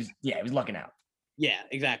 So he was lucking out. Yeah,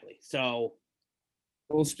 exactly. So,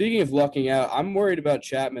 well, speaking of lucking out, I'm worried about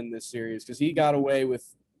Chapman this series because he got away with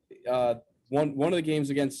one of the games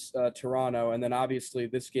against Toronto, and then obviously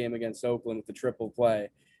this game against Oakland with the triple play.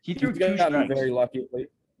 He threw 2 strikes. Very lucky. What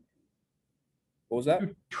was that?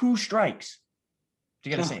 2 strikes.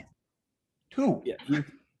 You gotta say it. 2. Yeah.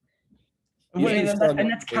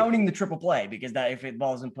 And that's counting the triple play because that if the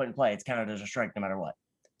ball isn't put in play, it's counted as a strike no matter what.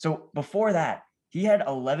 So before that, he had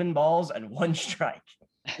 11 balls and 1 strike.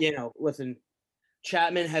 Listen,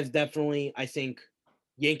 Chapman has definitely, I think,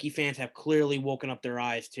 Yankee fans have clearly woken up their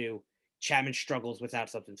eyes to Chapman struggles without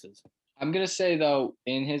substances. I'm going to say, though,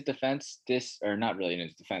 in his defense, not really in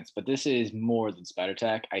his defense, but this is more than spider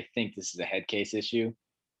tack. I think this is a head case issue.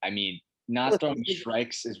 Not throwing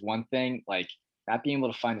strikes is one thing. Like, not being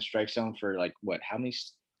able to find the strike zone for, like, what? How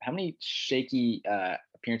many shaky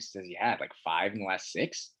appearances has he had? Like 5 in the last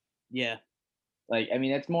 6? Yeah.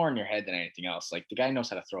 That's more in your head than anything else. Like, the guy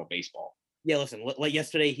knows how to throw a baseball. Yeah, listen, like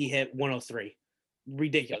yesterday he hit 103.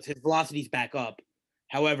 Ridiculous. His velocity's back up.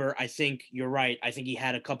 However, I think you're right. I think he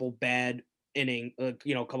had a couple bad a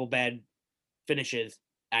couple bad finishes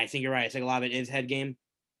I think you're right. I think a lot of it is head game.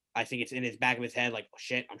 I think it's in his back of his head, like, oh,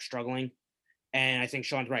 shit, I'm struggling. And I think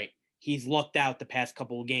Sean's right. He's lucked out the past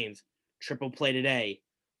couple of games. Triple play today.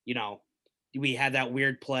 You know, we had that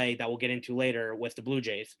weird play that we'll get into later with the Blue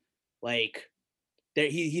Jays. Like,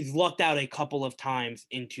 he's lucked out a couple of times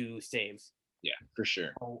into saves. Yeah, for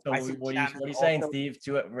sure. So I think what are you saying, Steve?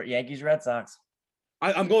 Yankees, Red Sox?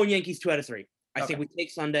 I'm going Yankees 2 out of 3. I Okay. think we take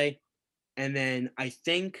Sunday, and then I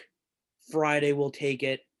think Friday we'll take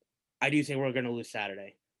it. I do think we're going to lose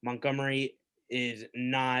Saturday. Montgomery is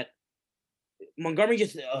not. Montgomery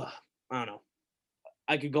just. I don't know.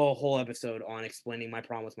 I could go a whole episode on explaining my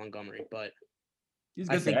problem with Montgomery, but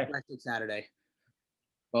I think I take Saturday.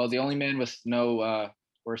 Well, the only man with no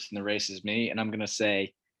worse in the race is me, and I'm gonna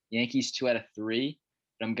say Yankees 2 out of 3.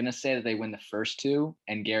 But I'm gonna say that they win the first 2,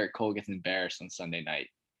 and Gerrit Cole gets embarrassed on Sunday night.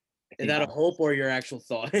 Is that a hope or your actual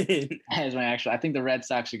thought? As my actual, I think the Red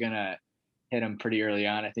Sox are gonna hit him pretty early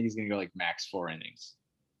on. I think he's gonna go like max 4 innings.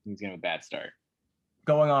 He's gonna have a bad start.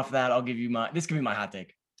 Going off that, I'll give you this could be my hot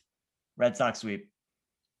take. Red Sox sweep.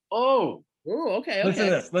 Oh, okay.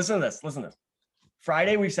 Listen to this.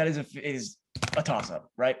 Friday we've said is a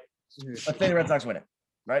toss-up, right? Mm-hmm. Let's say the Red Sox win it,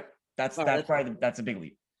 right? That's a big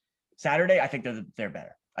leap. Saturday, I think they're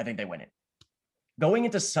better. I think they win it. Going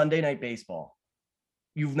into Sunday Night Baseball,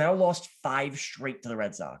 you've now lost 5 straight to the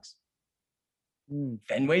Red Sox.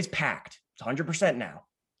 Fenway's packed. It's 100% now.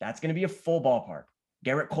 That's going to be a full ballpark.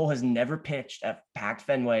 Gerrit Cole has never pitched at packed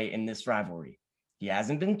Fenway in this rivalry.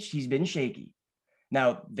 He's been shaky.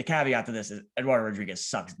 Now, the caveat to this is Eduardo Rodriguez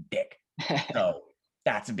sucks dick. So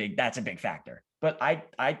that's a big factor. But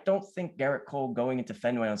I don't think Gerrit Cole going into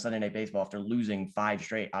Fenway on Sunday Night Baseball after losing 5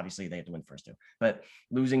 straight, obviously they had to win first 2, but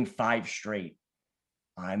losing 5 straight,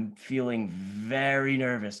 I'm feeling very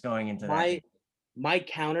nervous going into that. My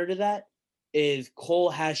counter to that is Cole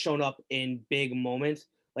has shown up in big moments.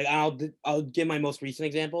 Like I'll give my most recent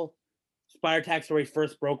example. Spider Tack story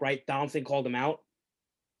first broke, right? Donaldson called him out.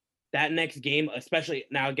 That next game, especially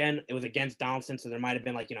now again, it was against Donaldson, so there might have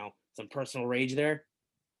been some personal rage there.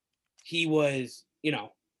 He was,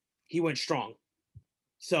 he went strong.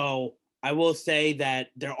 So I will say that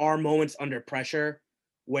there are moments under pressure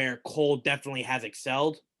where Cole definitely has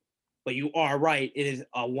excelled, but you are right. It is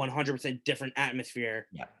a 100% different atmosphere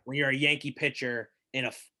when you're a Yankee pitcher in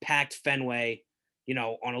a packed Fenway,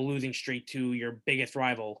 on a losing streak to your biggest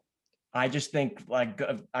rival. I just think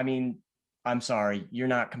I'm sorry, you're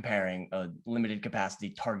not comparing a limited capacity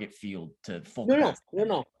target field to full capacity.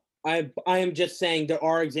 No. I am just saying there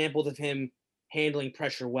are examples of him handling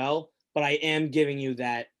pressure well, but I am giving you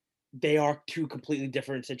that they are 2 completely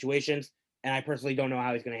different situations, and I personally don't know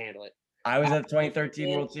how he's going to handle it. I was at the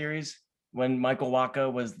 2013 World Series when Michael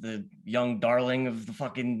Wacha was the young darling of the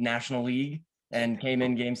fucking National League and came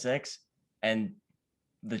in Game 6, and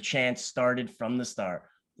the chant started from the start.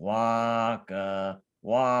 Wacha.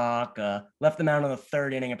 Left the mound in the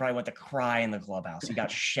 3rd inning and probably went to cry in the clubhouse. He got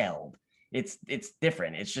shelled. It's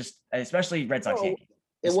different. It's just, especially Red Sox Yankees.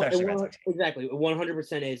 Exactly.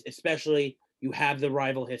 100% is, especially you have the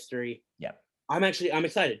rival history. Yeah. I'm excited.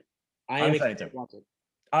 I'm excited too.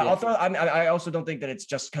 I also don't think that it's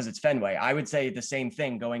just because it's Fenway. I would say the same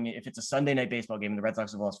thing going, if it's a Sunday Night Baseball game and the Red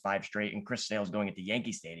Sox have lost 5 straight and Chris Sale's going at the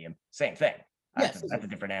Yankee Stadium, same thing. That's a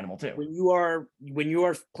different animal too. When you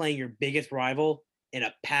are playing your biggest rival in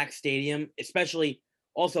a packed stadium, especially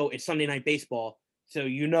also it's Sunday Night Baseball, so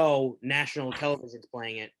national television's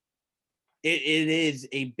playing it. It is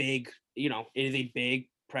a big, it is a big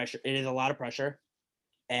pressure. It is a lot of pressure,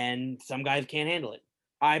 and some guys can't handle it.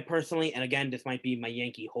 I personally, and again, this might be my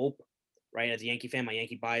Yankee hope, right? As a Yankee fan, my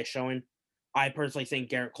Yankee bias showing. I personally think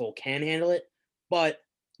Gerrit Cole can handle it, but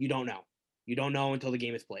you don't know. You don't know until the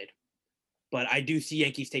game is played. But I do see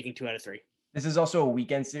Yankees taking 2 out of 3. This is also a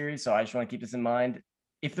weekend series, so I just want to keep this in mind.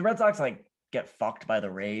 If the Red Sox get fucked by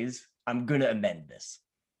the Rays, I'm gonna amend this.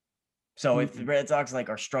 So if the Red Sox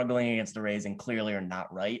are struggling against the Rays and clearly are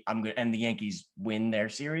not right, and the Yankees win their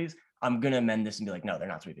series, I'm gonna amend this and be like, no, they're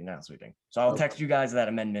not sweeping. So I'll text you guys that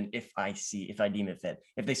amendment if I deem it fit.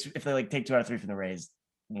 If they take 2 out of 3 from the Rays,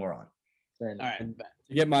 we're on. All right.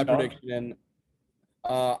 To get my prediction,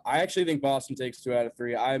 I actually think Boston takes 2 out of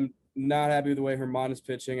 3. I'm not happy with the way Herman is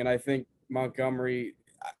pitching, and I think Montgomery.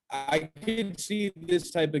 I could see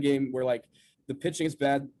this type of game where the pitching is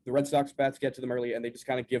bad, the Red Sox bats get to them early, and they just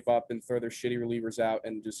kind of give up and throw their shitty relievers out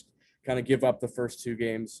and just kind of give up the first 2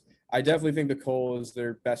 games. I definitely think the Cole is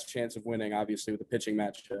their best chance of winning, obviously with the pitching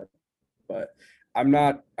matchup, but I'm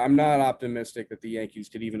not optimistic that the Yankees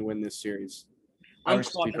could even win this series. I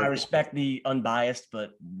respect the unbiased,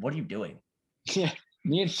 but what are you doing? Yeah.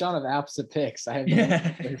 Me and Sean have opposite picks. I have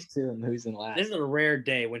Yeah. first two and who's in last. This is a rare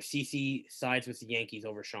day when CC sides with the Yankees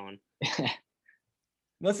over Sean.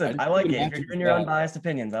 Listen, I I like think it. If matches you're giving your bad. unbiased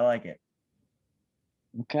opinions, I like it.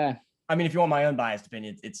 Okay. I mean, if you want my unbiased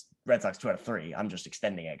opinion, it's Red Sox 2 out of 3. I'm just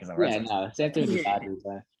extending it because I'm Red Yeah, Sox. no, same thing with the Dodgers.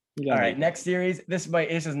 All right, next series. This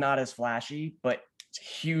is not as flashy, but it's a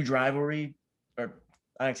huge rivalry. Or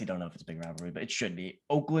I actually don't know if it's a big rivalry, but it should be.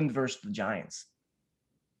 Oakland versus the Giants,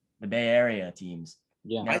 the Bay Area teams.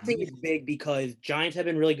 Yeah. I think it's big because Giants have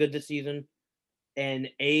been really good this season, and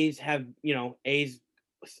A's have, A's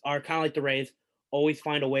are kind of like the Rays, always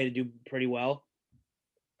find a way to do pretty well.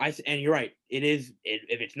 And you're right. It is.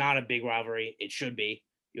 If it's not a big rivalry, it should be.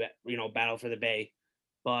 Battle for the Bay.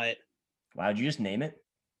 But Wow, did you just name it?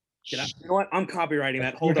 you know what? I'm copywriting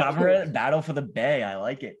that. You're Hold on. copyrighted? Battle for the Bay. I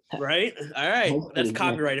like it. Right? All right. That's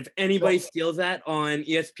copyright. If anybody steals that on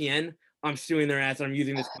ESPN, I'm suing their ass. I'm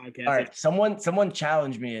using this podcast. All right. Someone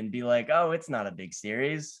challenge me and be like, "Oh, it's not a big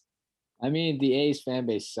series." I mean, the A's fan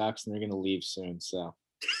base sucks and they're going to leave soon. So, all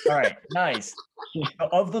right. Nice.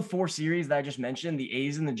 Of the 4 series that I just mentioned, the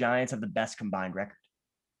A's and the Giants have the best combined record.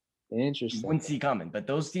 Interesting. You wouldn't see coming, but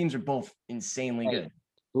those teams are both insanely good.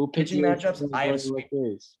 Who picked Pitching the A's matchups? to go I to have the World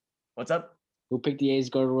Series? What's up? Who picked the A's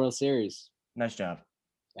to go to the World Series? Nice job.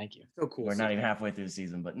 Thank you. So cool. We're not even halfway through the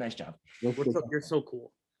season, but nice job. You're so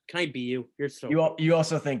cool. Can I be you? You're so cool. You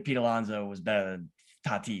also think Pete Alonso was better than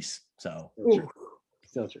Tatis, so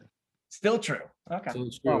Still true. Still true. Okay. Still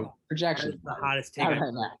true. Projection. the hottest take.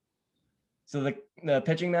 So the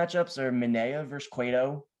pitching matchups are Minea versus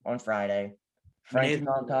Cueto on Friday, Frankie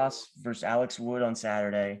Montas versus Alex Wood on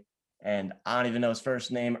Saturday, and I don't even know his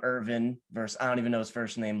first name, Irvin versus I don't even know his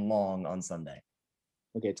first name, Long, on Sunday.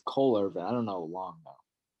 Okay, it's Cole Irvin. I don't know Long though.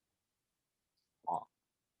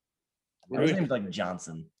 His name's like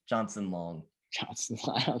Johnson Long. Johnson.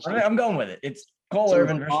 I'm going with it. It's Cole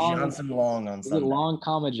Irvin versus Johnson Long on Sunday. Is it Long,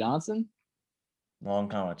 Johnson? Long,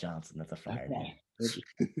 Johnson. That's a fire name.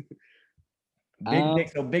 Okay.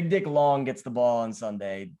 Big Dick Long gets the ball on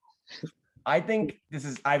Sunday. I think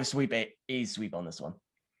I have a A's sweep on this one.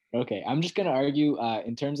 Okay, I'm just gonna argue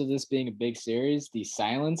in terms of this being a big series, the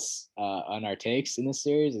silence on our takes in this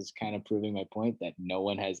series is kind of proving my point that no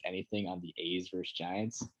one has anything on the A's versus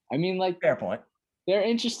Giants. I mean, like, fair point. They're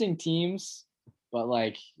interesting teams, but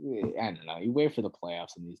like, I don't know. You wait for the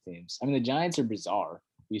playoffs in these teams. I mean, the Giants are bizarre.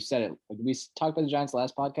 We said it. Like, we talked about the Giants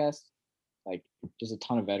last podcast. Like, just a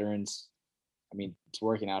ton of veterans. I mean, it's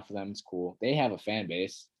working out for them. It's cool. They have a fan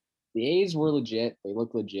base. The A's were legit. They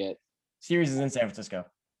look legit. Series is in San Francisco.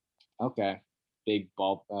 Okay. Big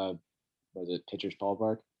ball. Was it Pitcher's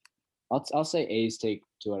Ballpark? I'll say A's take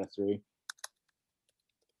 2 out of 3.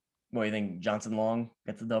 What do you think? Johnson Long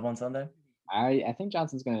gets the dub on Sunday? I think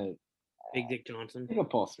Johnson's gonna. Big Dick Johnson. I think he'll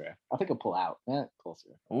pull through. I think he'll pull out. Pull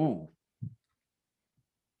through. Ooh.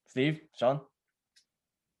 Steve, Sean.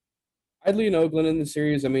 I'd lean Oakland in the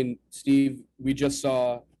series. I mean, Steve, we just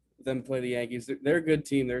saw them play the Yankees. They're a good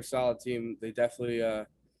team. They're a solid team. They definitely.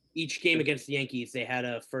 Each game against the Yankees, they had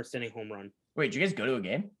a first inning home run. Wait, did you guys go to a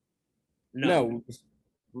game? No.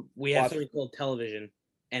 We have something called television,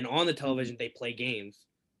 and on the television they play games,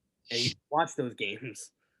 and you watch those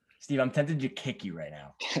games. Steve, I'm tempted to kick you right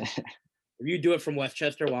now. If you do it from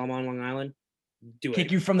Westchester while I'm on Long Island, do it.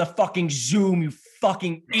 Kick you from the fucking Zoom, you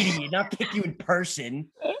fucking idiot. Not kick you in person.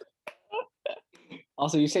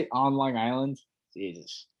 Also, you say on Long Island?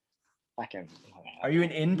 Jesus. Are you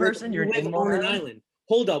an in-person? You're an in Long Island?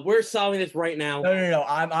 Hold up. We're solving this right now. No.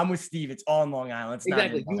 I'm with Steve. It's on Long Island. It's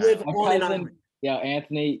exactly. Not you live on an island. Yeah,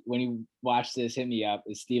 Anthony, when you watch this, hit me up.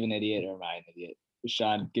 Is Steve an idiot or am I an idiot?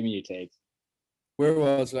 Sean, give me your take. Where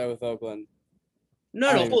was I with Oakland?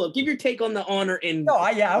 No, hold up. Give your take on the honor in. No,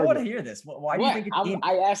 I want to hear this. Why do you think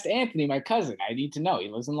I asked Anthony, my cousin. I need to know. He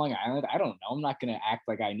lives in Long Island. I don't know. I'm not going to act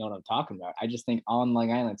like I know what I'm talking about. I just think on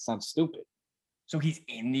Long Island sounds stupid. So he's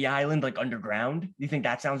in the island, like underground? Do you think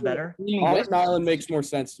that sounds better? On Long Island makes more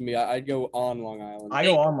sense to me. I'd go on Long Island. I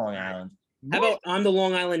go on Long Island. How about I'm the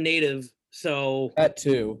Long Island native? So that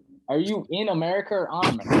too. Are you in America or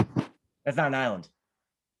on America? That's not an island.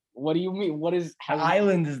 What do you mean? What is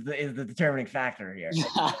island is the determining factor here?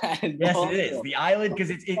 Yes, it is the island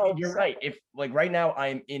because you're right. If like right now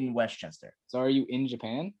I'm in Westchester. So are you in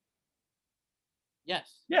Japan?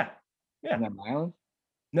 Yes. Yeah. Is that an island?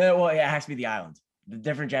 No, well, yeah, it has to be the island. The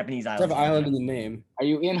different Japanese islands. Have island in the name. Are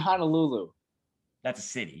you in Honolulu? That's a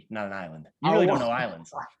city, not an island. You really don't know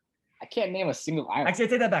islands. I can't name a single island. Actually, I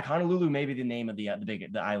take that back. Honolulu may be the name of the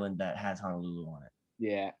island that has Honolulu on it.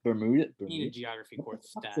 Yeah, Bermuda. We need a geography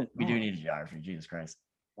course stat. We do need a geography. Jesus Christ.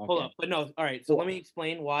 Okay. Hold up, but no. All right, so let me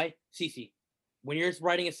explain why. Cece, when you're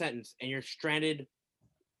writing a sentence and you're stranded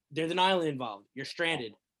There's an island involved. You're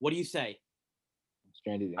stranded. What do you say?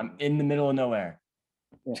 Stranded. I'm in the middle of nowhere.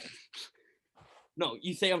 No,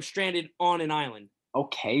 you say I'm stranded on an island.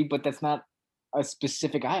 Okay, but that's not a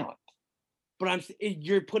specific island. But if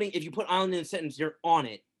you put island in a sentence, you're on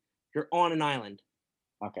it. You're on an island.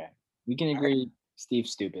 Okay, we can agree.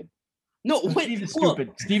 Steve's stupid. No, wait. Steve is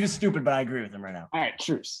stupid. Steve is stupid, but I agree with him right now. All right,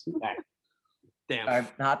 truce. All right. Damn. All right,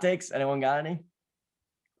 hot takes. Anyone got any?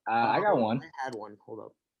 I got one. I had one.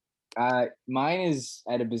 Hold up. Mine is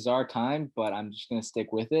at a bizarre time, but I'm just gonna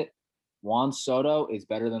stick with it. Juan Soto is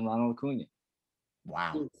better than Ronald Acuna.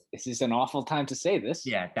 Wow. This is an awful time to say this.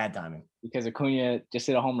 Yeah, bad timing. Because Acuna just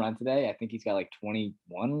hit a home run today. I think he's got like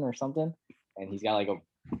 21 or something, and he's got like a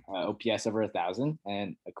OPS over 1,000,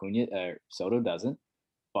 and Soto doesn't.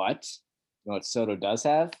 But you know what Soto does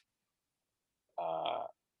have?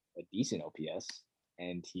 A decent OPS,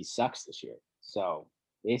 and he sucks this year. So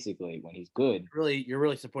basically, when he's good, You're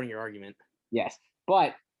really supporting your argument. yes.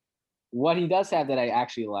 But what he does have that I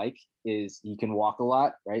actually like is he can walk a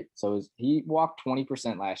lot, right? So he walked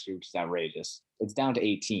 20% last year, which is outrageous. It's down to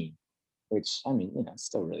 18, which, I mean, it's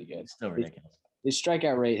still really good. Still ridiculous. His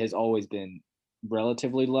strikeout rate has always been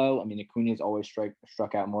relatively low. I mean, Acuna's always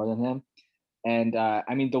struck out more than him. And,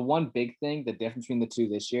 I mean, the one big thing, the difference between the two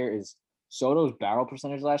this year is Soto's barrel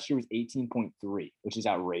percentage last year was 18.3, which is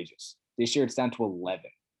outrageous. This year, it's down to 11.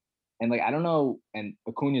 And, like, I don't know, and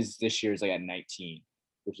Acuna's this year is, like, at 19,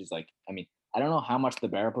 which is, like, I mean, I don't know how much the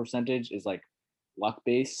barrel percentage is like luck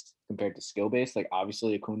based compared to skill based. Like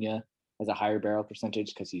obviously Acuna has a higher barrel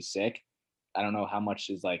percentage because he's sick. I don't know how much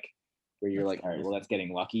is like where you're like, all right, well, that's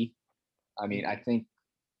getting lucky. I mean, I think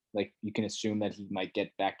like you can assume that he might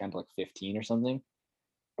get back down to like 15 or something.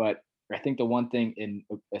 But I think the one thing in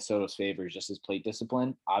Soto's favor is just his plate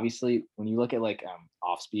discipline. Obviously, when you look at like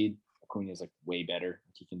off speed, Acuna is like way better.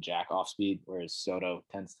 He can jack off speed, whereas Soto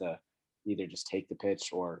tends to either just take the pitch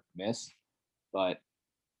or miss. But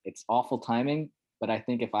it's awful timing. But I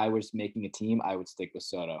think if I was making a team, I would stick with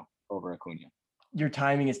Soto over Acuna. Your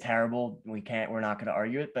timing is terrible. We're not going to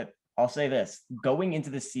argue it, but I'll say this. Going into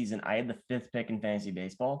this season, I had the 5th pick in fantasy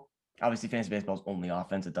baseball. Obviously, fantasy baseball is only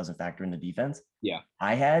offense. It doesn't factor in the defense. Yeah.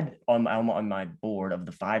 I had on my board of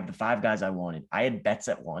the five guys I wanted, I had Betts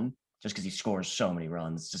at 1 just because he scores so many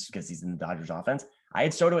runs, just because he's in the Dodgers offense. I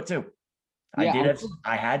had Soto at 2. I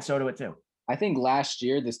had Soto at 2. I think last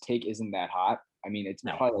year this take isn't that hot. I mean, it's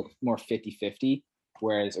probably like more 50-50,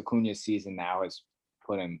 whereas Acuna's season now has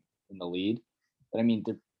put him in the lead. But I mean,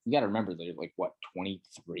 you got to remember they're like, what,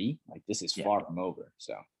 23? Like this is far from over.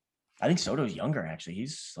 So I think Soto's younger, actually.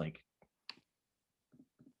 He's like,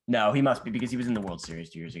 no, he must be because he was in the World Series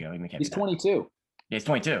 2 years ago. He's 22. Yeah, he's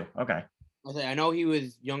 22. Okay. I know he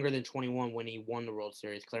was younger than 21 when he won the World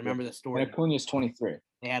Series because I remember the story. And Acuna's 23.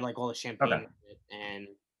 They had like all the champagne and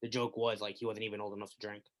the joke was like he wasn't even old enough to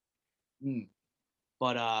drink.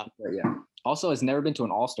 But yeah. Also, has never been to an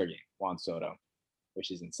All-Star game, Juan Soto, which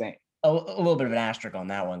is insane. A little bit of an asterisk on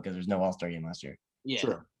that one because there's no All-Star game last year. Yeah.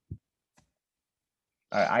 Sure.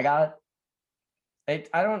 All right, I got it.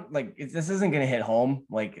 I don't like this isn't going to hit home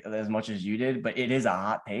like as much as you did, but it is a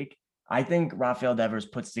hot take. I think Rafael Devers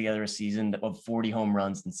puts together a season of 40 home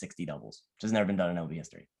runs and 60 doubles, which has never been done in MLB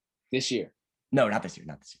history. This year? No, not this year.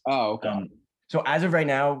 Not this year. Oh, okay. So as of right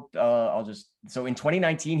now, so in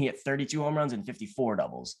 2019, he hit 32 home runs and 54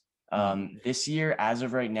 doubles. This year, as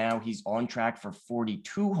of right now, he's on track for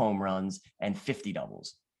 42 home runs and 50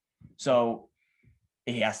 doubles. So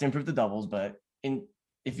he has to improve the doubles, but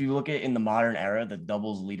if you look at in the modern era, the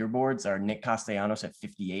doubles leaderboards are Nick Castellanos at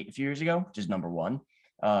 58 a few years ago, which is number 1.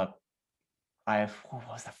 What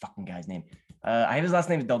was that fucking guy's name? I have his last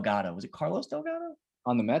name is Delgado. Was it Carlos Delgado?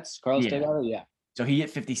 On the Mets? Carlos Delgado? Yeah. So he hit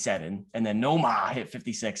 57, and then Nomar hit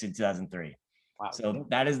 56 in 2003. Wow. So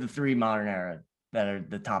that is the 3 modern era that are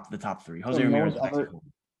the top 3. Jose Ramirez.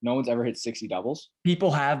 No one's ever hit 60 doubles?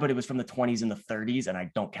 People have, but it was from the 20s and the 30s, and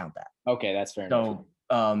I don't count that. Okay, that's fair enough.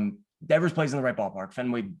 So Devers plays in the right ballpark.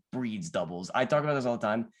 Fenway breeds doubles. I talk about this all the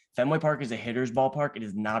time. Fenway Park is a hitter's ballpark. It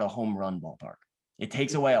is not a home run ballpark. It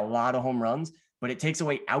takes away a lot of home runs, but it takes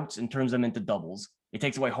away outs and turns them into doubles. It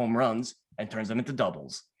takes away home runs and turns them into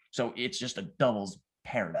doubles. So it's just a doubles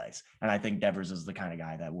paradise. And I think Devers is the kind of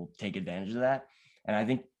guy that will take advantage of that. And I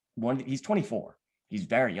think he's 24. He's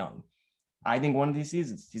very young. I think one of these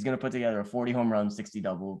seasons, he's going to put together a 40 home run, 60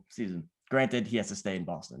 double season. Granted, he has to stay in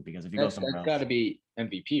Boston because if he goes somewhere else. That's got to be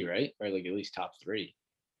MVP, right? Or like at least top 3.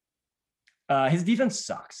 His defense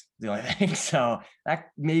sucks, the only thing. So that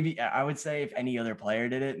maybe I would say if any other player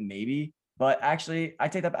did it, maybe. But actually, I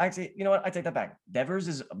take that. Actually, you know what? I take that back. Devers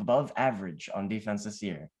is above average on defense this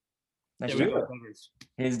year. That's There we true. go, Devers.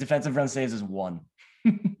 His defensive run saves is 1.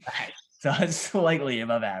 So it's slightly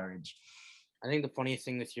above average. I think the funniest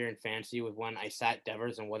thing this year in fantasy was when I sat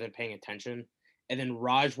Devers and wasn't paying attention, and then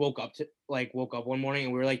Raj woke up one morning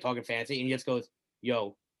and we were like talking fantasy, and he just goes,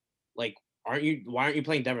 "Yo, like, why aren't you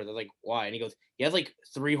playing Devers?" I was like, "Why?" And he goes, "He has like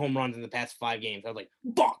 3 home runs in the past 5 games." I was like,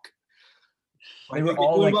 "Fuck." They were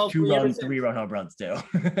all like 2-run, 3-run home runs too.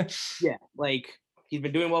 Yeah, like he's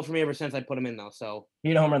been doing well for me ever since I put him in though. So He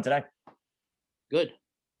had a home run today. good.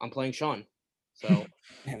 I'm playing Sean. So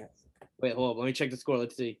Damn it. wait, hold on. Let me check the score.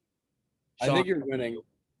 Let's see. I think you're winning.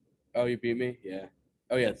 Oh, you beat me? Yeah.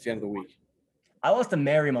 Oh, yeah. It's the end of the week. I lost to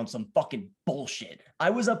Merriam on some fucking bullshit. I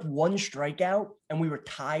was up 1 strikeout and we were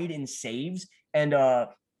tied in saves. And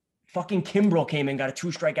fucking Kimbrel came in, got a 2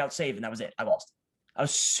 strikeout save, and that was it. I lost. I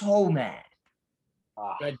was so mad.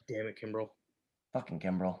 God damn it, Kimbrel. Fucking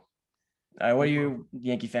Kimbrel. All right, what are you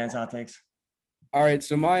Yankee fans' hot takes? All right.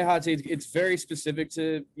 So my hot take, it's very specific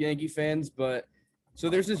to Yankee fans, but so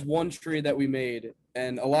there's this one trade that we made,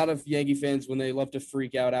 and a lot of Yankee fans, when they love to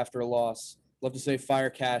freak out after a loss, love to say fire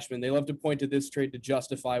Cashman. They love to point to this trade to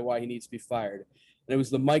justify why he needs to be fired. And it was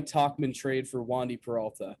the Mike Tauchman trade for Wandy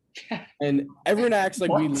Peralta. And everyone acts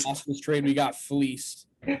like we lost this trade. We got fleeced.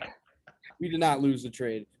 We did not lose the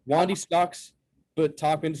trade. Wandy sucks, but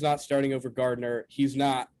Tauchman's not starting over Gardner. He's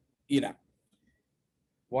not,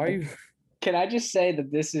 Why are you? Can I just say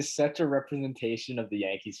that this is such a representation of the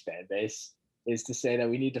Yankees fan base, is to say that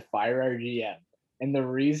we need to fire our GM. And the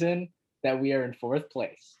reason that we are in 4th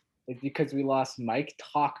place is because we lost Mike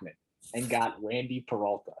Tauchman and got Wandy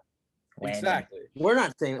Peralta. Exactly. We're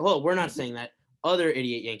not saying that. Other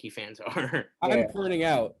idiot Yankee fans are. I'm pointing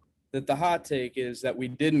out that the hot take is that we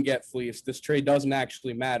didn't get fleeced. This trade doesn't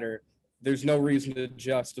actually matter. There's no reason to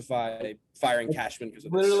justify firing Cashman because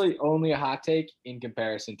of this. Literally only a hot take in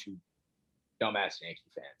comparison to dumbass Yankee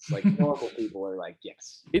fans. Like normal people are like,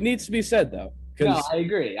 yes. It needs to be said though. No, I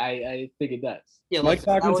agree. I think it does. Yeah, Mike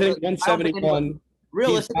Tauchman's hitting 171.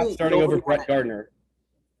 Realistically, he's not starting over Brett Gardner.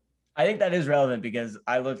 I think that is relevant because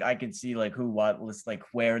I could see like who, what list, like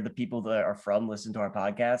where the people that are from listen to our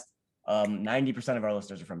podcast. 90% of our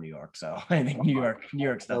listeners are from New York. So I think New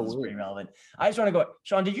York stuff is pretty relevant. I just want to go,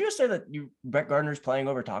 Sean, did you just say that Brett Gardner's playing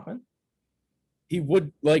over Tauchman? He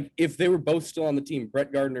would, if they were both still on the team,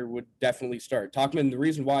 Brett Gardner would definitely start. Tauchman, the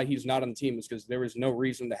reason why he's not on the team is because there was no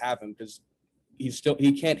reason to have him because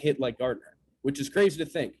he can't hit like Gardner, which is crazy to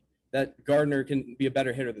think that Gardner can be a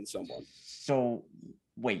better hitter than someone. So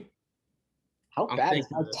wait. How bad is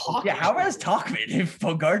Tauchman? Yeah, how bad is Tauchman? If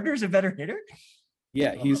Gardner's a better hitter?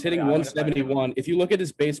 Yeah, he's hitting 171. If you look at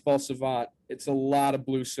his baseball savant, it's a lot of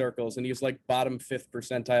blue circles, and he's like bottom 5th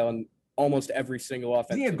percentile in almost every single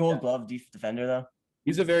offense. Is he a Gold Glove defender though?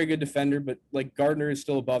 He's a very good defender, but like Gardner is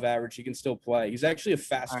still above average. He can still play. He's actually a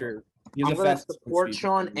faster. I'm going to support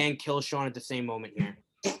Sean and kill Sean at the same moment here.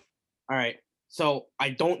 All right. So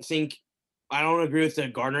I don't agree with the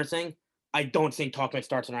Gardner thing. I don't think Tauchman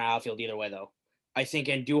starts in our outfield either way, though. I think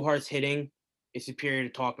Andujar's hitting is superior to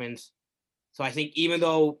Tauchman's. So I think even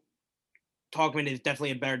though Tauchman is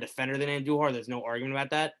definitely a better defender than Andujar, there's no argument about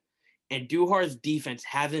that. Andujar's defense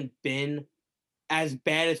hasn't been as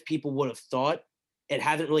bad as people would have thought. It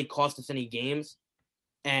hasn't really cost us any games.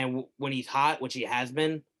 And when he's hot, which he has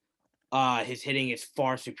been, his hitting is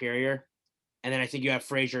far superior. And then I think you have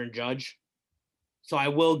Frazier and Judge. So I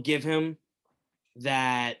will give him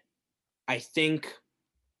that. I think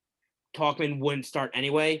Tauchman wouldn't start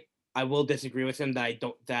anyway. I will disagree with him that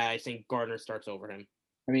I think Gardner starts over him.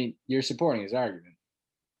 I mean, you're supporting his argument.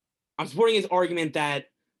 I'm supporting his argument that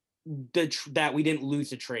that we didn't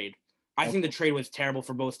lose the trade. I think the trade was terrible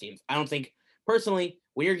for both teams. I don't think personally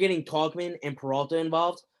when you're getting Tauchman and Peralta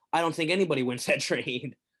involved, I don't think anybody wins that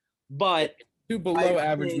trade. But two below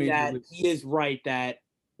average major leagues. He is right that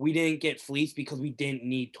we didn't get fleeced because we didn't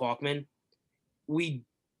need Tauchman.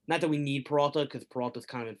 Not that we need Peralta because Peralta's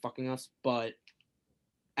kind of been fucking us, but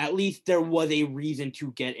at least there was a reason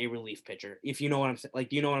to get a relief pitcher. If you know what I'm saying. Like,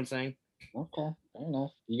 do you know what I'm saying? Okay, fair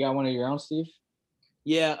enough. You got one of your own, Steve?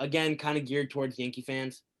 Yeah, again, kind of geared towards Yankee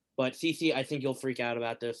fans. But CC, I think you'll freak out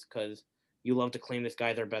about this because you love to claim this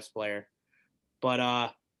guy's our best player. But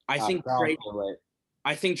I think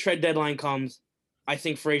trade deadline comes. I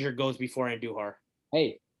think Frazier goes before Andujar.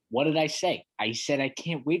 Hey, what did I say? I said I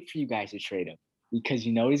can't wait for you guys to trade him because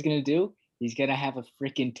you know what he's gonna do? He's gonna have a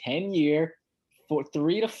freaking 10-year,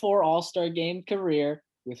 3 to 4 All-Star game career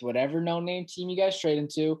with whatever no-name team you guys trade him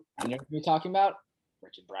to. You know what you're talking about?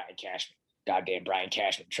 Freaking Brian Cashman. Goddamn Brian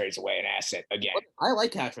Cashman trades away an asset again. I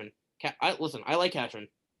like Cashman. I like Cashman.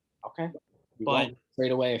 Okay, but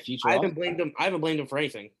trade away a future. I haven't blamed him for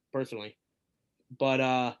anything personally. But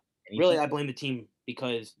Really, I blame the team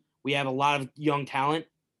because we have a lot of young talent.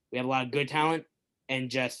 We have a lot of good talent, and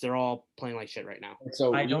just they're all playing like shit right now.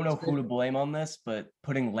 So I don't know who to blame on this, but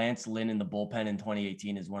putting Lance Lynn in the bullpen in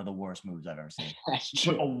 2018 is one of the worst moves I've ever seen. That's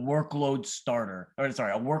Put a workhorse starter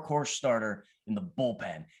in the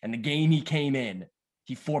bullpen. And the game he came in,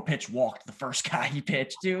 he 4-pitch walked the first guy he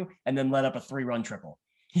pitched to and then let up a 3-run triple.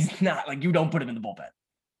 He's not like, you don't put him in the bullpen.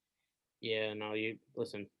 Yeah, no, you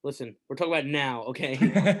listen. We're talking about now, okay?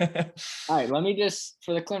 All right, let me just,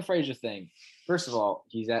 for the Clint Frazier thing, first of all,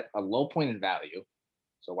 he's at a low point in value.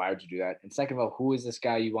 So why would you do that? And second of all, who is this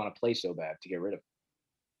guy you want to play so bad to get rid of?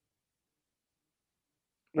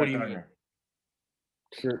 What do you mean?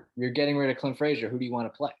 You're getting rid of Clint Frazier. Who do you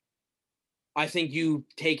want to play? I think you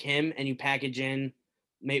take him and you package in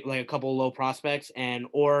maybe like a couple of low prospects,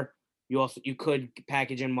 or you could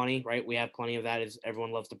package in money, right? We have plenty of that, as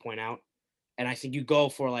everyone loves to point out. And I think you go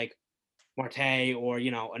for like Marte or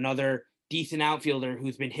another decent outfielder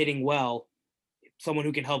who's been hitting well, someone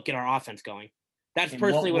who can help get our offense going. That's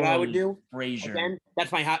personally what I would do. Frazier. Again,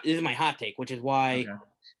 this is my hot take, which is why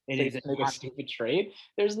it is a stupid trade.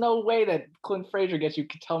 There's no way that Clint Frazier gets you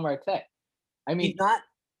Ketel Marte. I mean, he's not.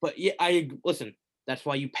 But yeah, I listen. That's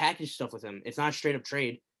why you package stuff with him. It's not a straight up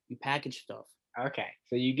trade. You package stuff. Okay,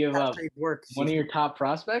 so you give up one of your top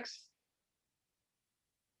prospects.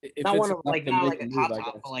 Not one of not like a top,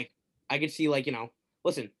 but like I could see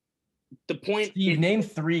listen. The point. Steve, name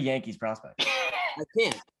 3 Yankees prospects. I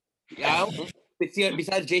can't.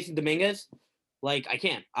 Besides Jason Dominguez, I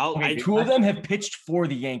can't. Okay, 2 of them have pitched for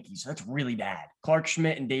the Yankees. So that's really bad. Clark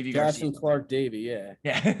Schmidt and Davey Garcia. Jackson Clark Davey, yeah.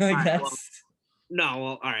 Yeah, that's.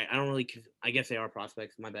 All right. I don't really. I guess they are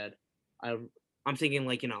prospects. My bad. I'm thinking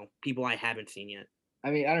people I haven't seen yet. I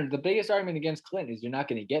mean, I don't. The biggest argument against Clint is you're not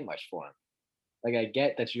going to get much for him. Like, I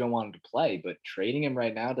get that you don't want him to play, but trading him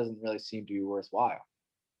right now doesn't really seem to be worthwhile.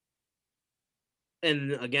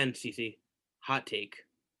 And again, CC, hot take.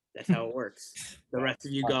 That's how it works. The rest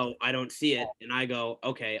of you go, I don't see it, and I go,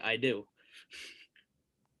 okay, I do.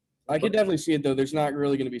 I could definitely see it though. There's not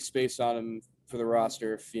really going to be space on him for the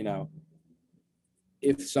roster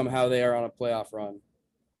if somehow they are on a playoff run.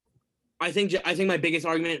 I think my biggest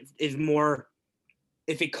argument is more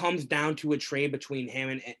if it comes down to a trade between him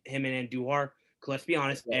and Andujar. Because let's be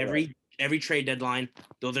honest, every trade deadline,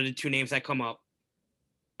 those are the 2 names that come up.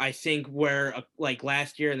 I think where like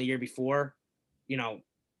last year and the year before,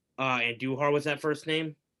 Andujar was that first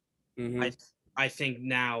name. Mm-hmm. I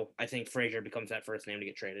think Frazier becomes that first name to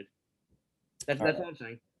get traded. That's what I'm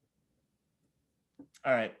saying.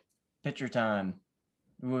 All right, pitcher time.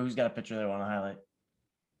 Who's got a pitcher they want to highlight?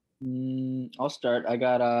 I'll start. I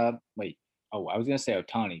got I was gonna say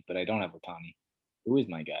Ohtani, but I don't have Ohtani. Who is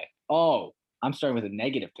my guy? Oh, I'm starting with a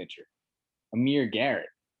negative pitcher, Amir Garrett.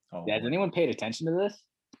 Has anyone paid attention to this?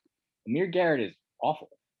 Amir Garrett is awful.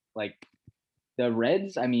 Like the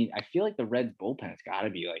Reds. I mean, I feel like the Reds bullpen has got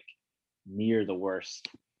to be like near the worst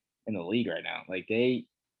in the league right now. Like they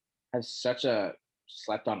have such a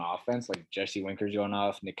slept on offense. Like Jesse Winker's going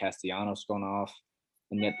off, Nick Castellanos going off,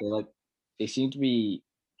 and yet they seem to be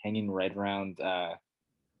hanging right around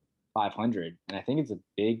 500. And I think it's a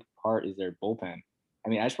big part is their bullpen. I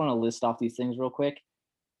mean, I just want to list off these things real quick.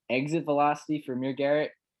 Exit velocity for Amir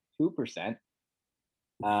Garrett, 2%.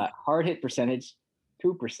 Hard hit percentage,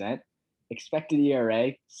 2%. Expected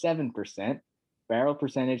ERA, 7%. Barrel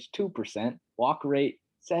percentage, 2%. Walk rate,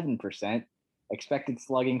 7%. Expected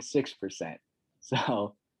slugging, 6%.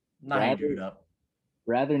 So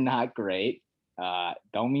rather not great.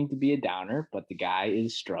 Don't mean to be a downer, but the guy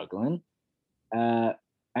is struggling. I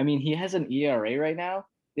mean, he has an ERA right now.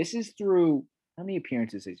 This is through how many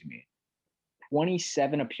appearances has he made?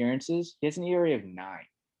 27 appearances. He has an ERA of 9.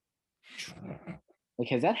 Like,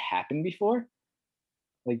 has that happened before?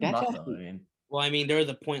 Like that's well, I mean, there was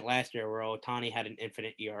a point last year where Ohtani had an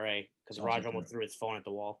infinite ERA because Raj almost threw his phone at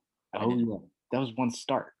the wall. Oh yeah, that was one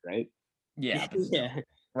start, right? Yeah, yeah.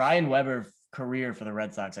 Ryan Weber career for the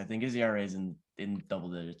Red Sox, I think his ERA is in double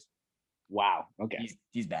digits. Wow. Okay.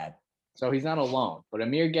 He's bad. So he's not alone, but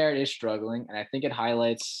Amir Garrett is struggling, and I think it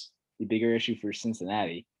highlights the bigger issue for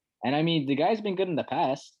Cincinnati. And I mean, the guy's been good in the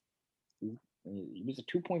past. He was a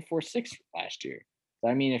 2.46 last year. So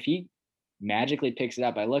I mean, if he magically picks it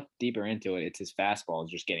up, I looked deeper into it. It's his fastball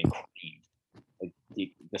is just getting creamed. Like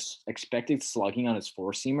the expected slugging on his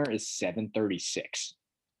 4-seamer is 736.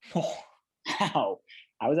 Oh. How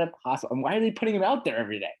is that possible? And why are they putting him out there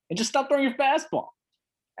every day? And just stop throwing your fastball.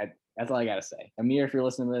 That's all I gotta say. Amir, if you're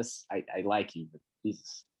listening to this, I like you, but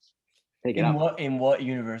Jesus, take it up. In what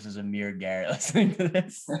universe is Amir Garrett listening to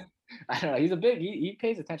this? I don't know. He's he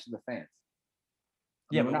pays attention to the fans.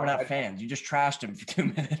 Yeah, but we're not fans. You just trashed him for 2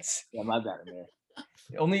 minutes. Yeah, my bad, man.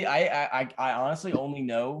 I honestly only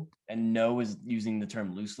know, and know is using the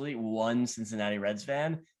term loosely, one Cincinnati Reds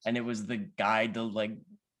fan, and it was the guy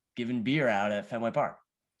giving beer out at Fenway Park.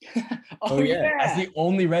 Oh yeah. That's the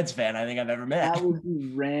only Reds fan I think I've ever met. That was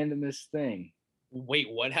the randomest thing. Wait,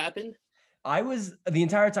 what happened? I was the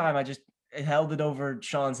entire time I just held it over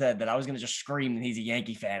Sean's head that I was gonna just scream that he's a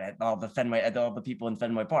Yankee fan at all the people in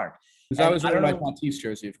Fenway Park. Because I was wearing my Tatis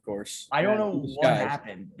jersey, of course. I don't know what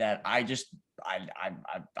happened that I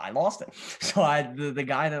lost it. So the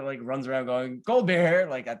guy that like runs around going gold bear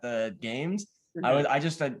like at the games. I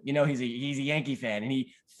just said, he's a Yankee fan, and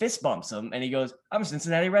he fist bumps him and he goes, I'm a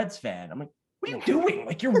Cincinnati Reds fan. I'm like, what are you doing?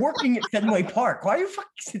 Like, you're working at Fenway Park. Why are you fucking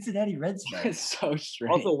Cincinnati Reds fan? It's so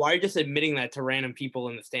strange. Also, why are you just admitting that to random people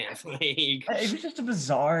in the stands? It was just a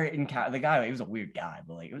bizarre encounter. The guy, he was a weird guy,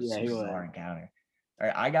 but like it was a bizarre encounter. All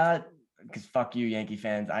right, because fuck you, Yankee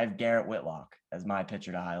fans. I have Garrett Whitlock as my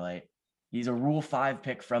pitcher to highlight. He's a Rule 5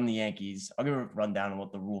 pick from the Yankees. I'll give a rundown on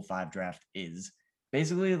what the Rule 5 draft is.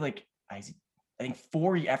 Basically, like I think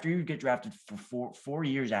after you get drafted for 4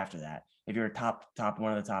 years after that, if you're a top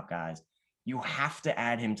one of the top guys, you have to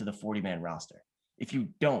add him to the 40-man roster. If you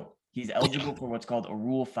don't, he's eligible for what's called a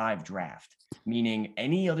Rule 5 draft, meaning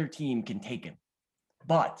any other team can take him,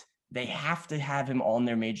 but they have to have him on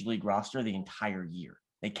their major league roster the entire year.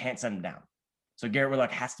 They can't send him down. So Garrett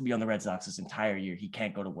Whitlock has to be on the Red Sox this entire year. He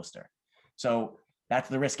can't go to Worcester. So that's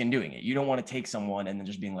the risk in doing it. You don't want to take someone and then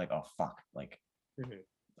just being like, oh, fuck, like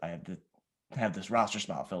I have to have this roster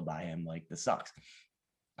spot filled by him. Like, this sucks.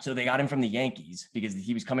 So they got him from the Yankees because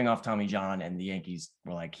he was coming off Tommy John, and the Yankees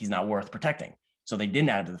were like, he's not worth protecting. So they didn't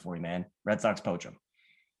add him to the 40-man. Red Sox poach him.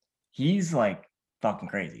 He's like fucking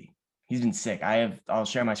crazy. He's been sick. I'll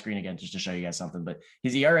share my screen again just to show you guys something, but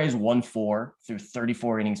his ERA is 1.4 through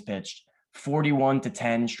 34 innings pitched, 41 to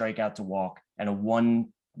 10 strikeout to walk, and a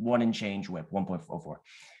one and change whip, 1.44.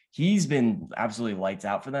 He's been absolutely lights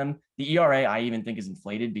out for them. The ERA, I even think, is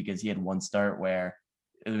inflated because he had one start where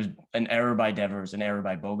it was an error by Devers, an error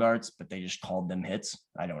by Bogarts, but they just called them hits.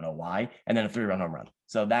 I don't know why. And then a 3-run home run.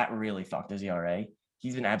 So that really fucked his ERA.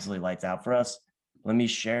 He's been absolutely lights out for us. Let me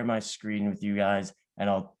share my screen with you guys, and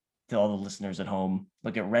I'll tell all the listeners at home,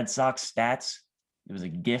 look at Red Sox stats. It was a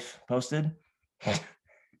GIF posted,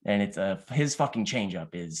 and it's his fucking changeup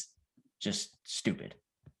is just stupid.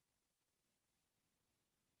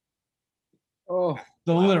 Oh,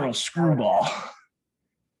 the literal screwball.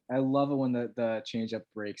 I love it when the changeup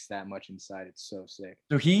breaks that much inside. It's so sick.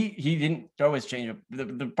 So he didn't throw his changeup.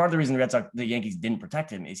 The part of the reason the Yankees didn't protect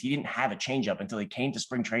him is he didn't have a changeup until he came to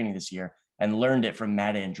spring training this year and learned it from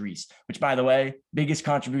Matt Andriese, which, by the way, biggest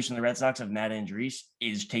contribution to the Red Sox of Matt Andriese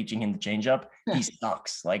is teaching him the changeup. He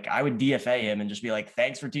sucks. Like, I would DFA him and just be like,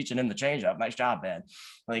 thanks for teaching him the changeup. Nice job, man.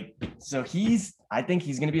 Like, so I think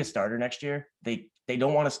he's going to be a starter next year. They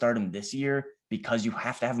don't want to start him this year because you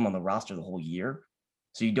have to have him on the roster the whole year.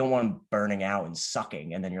 So you don't want him burning out and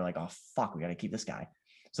sucking. And then you're like, oh, fuck, we got to keep this guy.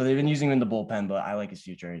 So they've been using him in the bullpen, but I like his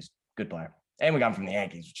future. He's a good player. And we got him from the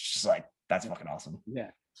Yankees, which is just like, that's fucking awesome. Yeah.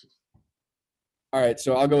 All right,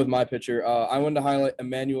 so I'll go with my pitcher. I wanted to highlight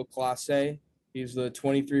Emmanuel Clase. He's the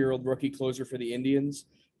 23-year-old rookie closer for the Indians.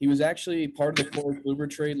 He was actually part of the Corey Kluber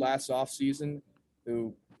trade last offseason,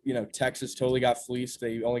 who, Texas totally got fleeced.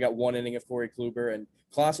 They only got 1 inning of Corey Kluber, and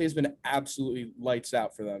Clase has been absolutely lights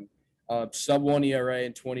out for them. Sub-1 ERA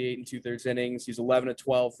in 28 2/3 innings. He's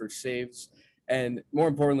 11-12 for saves. And more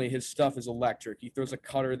importantly, his stuff is electric. He throws a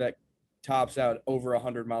cutter that tops out over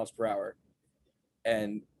 100 miles per hour.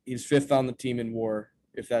 And he's 5th on the team in WAR,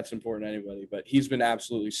 if that's important to anybody. But he's been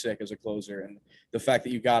absolutely sick as a closer. And the fact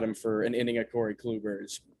that you got him for an inning of Corey Kluber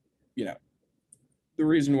is, the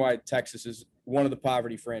reason why Texas is one of the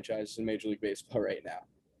poverty franchises in Major League Baseball right now.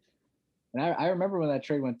 And I remember when that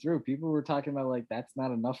trade went through, people were talking about, like, that's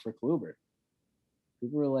not enough for Kluber.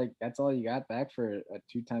 People were like, that's all you got back for a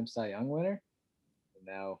 2-time Cy Young winner? And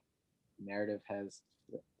now the narrative has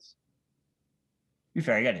flipped. To be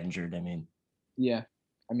fair, he got injured. I mean. Yeah.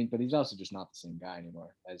 But he's also just not the same guy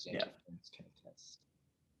anymore, as Yankee fans can attest.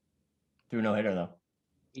 Threw a no-hitter, though.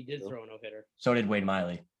 He did throw a no-hitter. So did Wade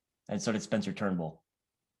Miley. And so did Spencer Turnbull.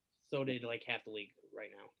 So did, like, half the league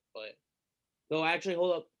right now. But, though, actually,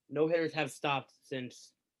 hold up. No-hitters have stopped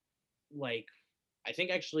since, like, I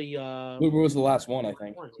think actually Kluber was the last one, I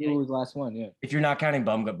think. Kluber was the last one, yeah. If you're not counting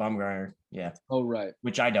Bumgarner, yeah. Oh, right.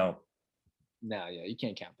 Which I don't. No, yeah, you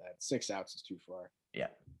can't count that. 6 outs is too far. Yeah.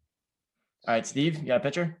 All right, Steve, you got a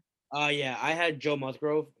pitcher? Yeah, I had Joe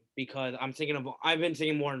Musgrove because I've been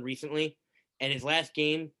thinking more recently, and his last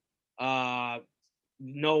game, he let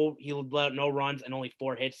no runs and only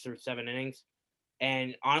 4 hits through 7 innings.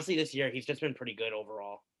 And honestly, this year he's just been pretty good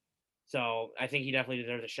overall. So I think he definitely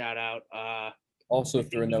deserves a shout out. Also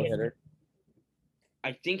threw a no-hitter.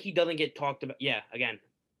 I think he doesn't get talked about. Yeah, again,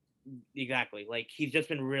 exactly. Like he's just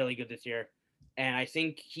been really good this year, and I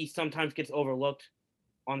think he sometimes gets overlooked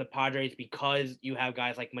on the Padres because you have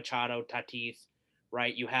guys like Machado, Tatis,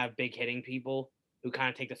 right? You have big hitting people who kind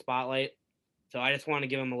of take the spotlight. So I just want to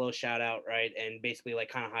give him a little shout out, right? And basically like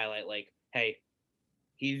kind of highlight like, hey,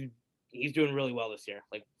 he's doing really well this year.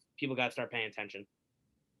 Like people got to start paying attention.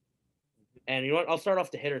 And you know what? I'll start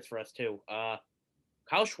off the hitters for us too.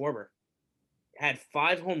 Kyle Schwarber had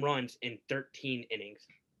 5 home runs in 13 innings.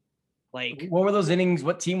 Like, what were those innings?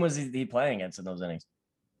 What team was he playing against in those innings?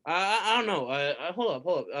 I don't know. Hold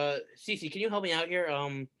up. Cece, can you help me out here? I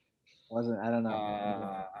don't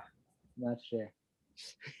know. Not sure.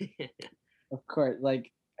 Of course,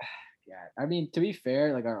 like, yeah. I mean, to be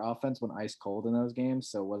fair, like our offense went ice cold in those games,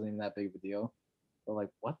 so it wasn't even that big of a deal. But like,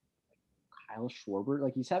 what? Kyle Schwarber,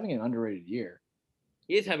 like he's having an underrated year.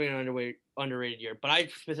 He is having an underrated year, but I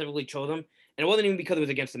specifically chose him, and it wasn't even because it was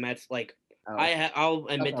against the Mets. Like, I'll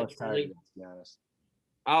admit this freely. To be honest,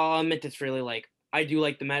 I'll admit this freely. Like, I do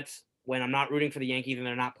like the Mets when I'm not rooting for the Yankees and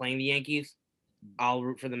they're not playing the Yankees. I'll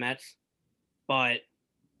root for the Mets, but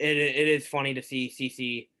it is funny to see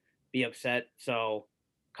CC be upset. So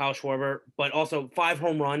Kyle Schwarber, but also 5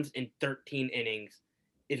 home runs in 13 innings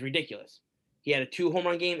is ridiculous. He had a 2 home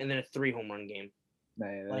run game and then a 3 home run game.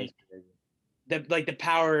 Man, like the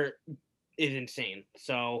power is insane.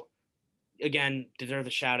 So again, deserves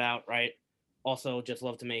a shout out, right? Also, just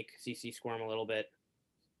love to make CC squirm a little bit.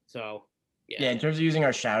 So yeah. In terms of using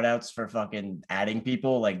our shout outs for fucking adding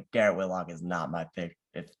people, like Garrett Whitlock is not my pick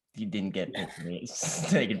if he didn't get picked for me,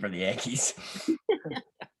 taken for the Yankees.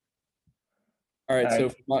 All right.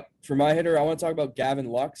 So for my hitter, I want to talk about Gavin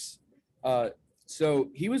Lux. So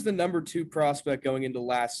he was the number 2 prospect going into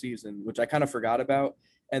last season, which I kind of forgot about.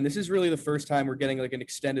 And this is really the first time we're getting like an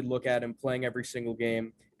extended look at him playing every single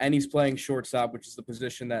game. And he's playing shortstop, which is the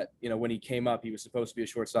position that, when he came up, he was supposed to be a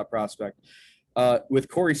shortstop prospect. With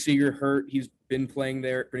Corey Seager hurt, he's been playing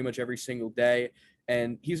there pretty much every single day.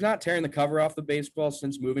 And he's not tearing the cover off the baseball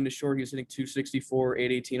since moving to short. He's hitting 264,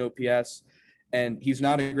 818 OPS. And he's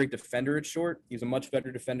not a great defender at short. He's a much better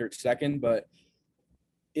defender at second, but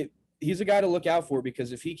he's a guy to look out for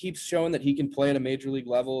because if he keeps showing that he can play at a major league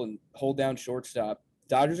level and hold down shortstop,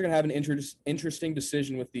 Dodgers are going to have an interesting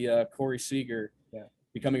decision with the Corey Seager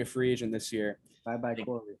becoming a free agent this year. Bye-bye,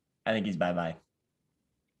 Corey. I think he's bye-bye.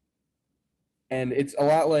 And it's a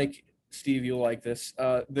lot like, Steve, you'll like this.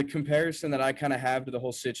 The comparison that I kind of have to the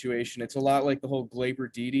whole situation, it's a lot like the whole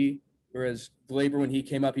Gleyber Didi, whereas Gleyber, when he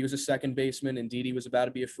came up, he was a second baseman and Didi was about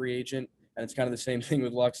to be a free agent. And it's kind of the same thing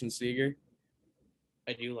with Lux and Seager.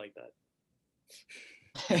 I do like that.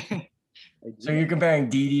 So you're comparing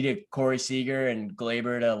Didi to Corey Seager and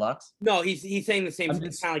Gleyber to Lux? No, he's saying the same.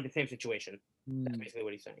 It's kind of like the same situation. That's basically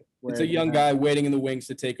what he's saying. It's a young guy waiting in the wings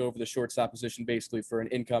to take over the shortstop position, basically for an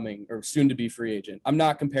incoming or soon-to-be free agent. I'm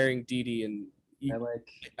not comparing Didi and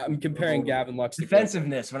I'm comparing Gavin Lux.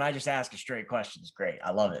 Defensiveness when I just ask a straight question is great.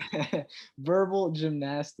 I love it. Verbal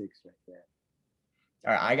gymnastics right there.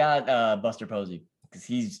 All right, I got Buster Posey because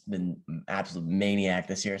he's been an absolute maniac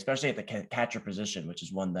this year, especially at the catcher position, which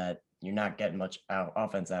is one that you're not getting much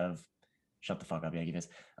offense out of. Shut the fuck up, Yankee fans.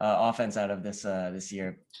 Offense out of this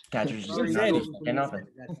year. Catchers just getting nothing.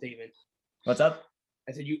 That statement. What's up?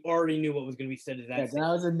 I said you already knew what was going to be said to that. That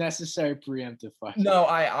was a necessary preemptive question. No,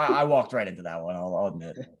 I walked right into that one. I'll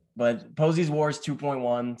admit. But Posey's WAR is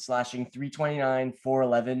 2.1, slashing 329,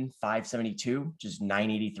 411, 572, just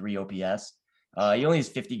 983 OPS. He only has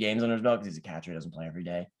 50 games under his belt because he's a catcher. He doesn't play every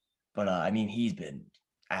day. But I mean, he's been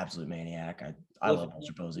absolute maniac. I love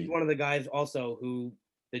Buster Posey. He's one of the guys also who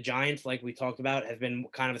the Giants, like we talked about, has been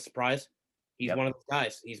kind of a surprise. He's one of those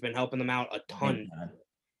guys. He's been helping them out a ton.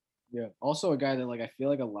 Yeah. Also a guy that like I feel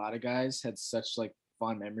like a lot of guys had such like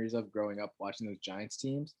fond memories of growing up watching those Giants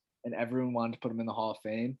teams, and everyone wanted to put him in the Hall of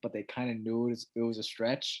Fame, but they kind of knew it was a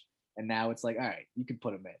stretch, and now it's like, all right, you can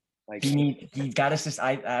put him in. Like he got us.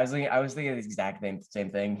 I was thinking the exact same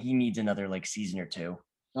thing. He needs another like season or 2.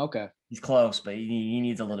 Okay. He's close, but he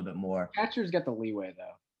needs a little bit more. Catchers get the leeway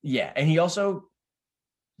though. Yeah, and he also.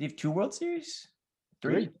 Do you have 2 World Series?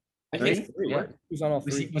 3? I think 3. Yeah. He was on all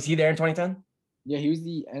 3. Was he there in 2010? Yeah,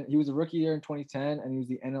 he was a rookie there in 2010, and he was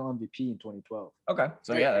the NL MVP in 2012. Okay,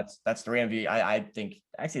 so yeah, that's 3 MVP. I think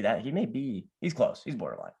I see that he's close. He's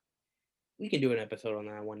borderline. We can do an episode on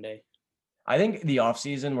that one day. I think the off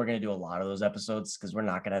season we're gonna do a lot of those episodes because we're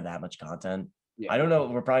not gonna have that much content. Yeah. I don't know.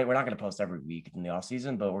 We're not gonna post every week in the off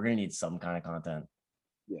season, but we're gonna need some kind of content.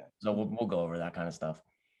 Yeah. So we'll go over that kind of stuff.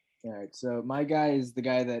 All right. So my guy is the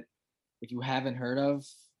guy that, if you haven't heard of,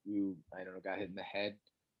 I don't know, got hit in the head.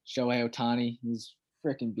 Shohei Ohtani. He's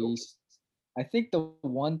freaking beast. I think the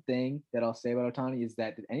one thing that I'll say about Ohtani is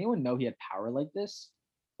that, did anyone know he had power like this?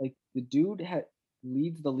 Like, the dude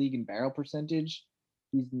leads the league in barrel percentage.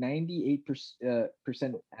 He's 98%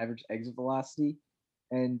 average exit velocity,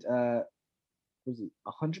 and was he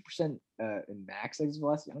 100% in max exit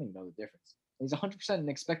velocity? I don't even know the difference. He's 100% in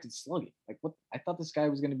expected slugging. Like, what? I thought this guy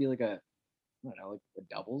was going to be like I don't know, like a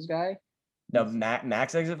doubles guy. No,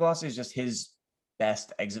 max exit velocity is just his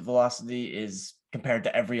best exit velocity is compared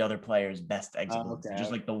to every other player's best exit velocity. Okay.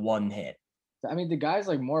 Just like the one hit. I mean, the guy's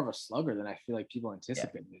like more of a slugger than I feel like people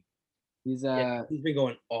anticipated. He's he's been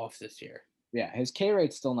going off this year. Yeah, his K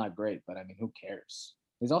rate's still not great, but I mean, who cares?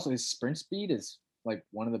 His sprint speed is like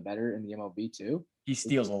one of the better in the MLB too. He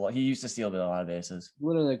steals a lot. He used to steal a lot of bases.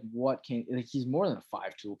 Literally, he's more than a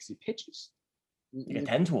 5 tool because he pitches. Like a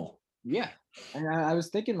 10 tool. Yeah, and I was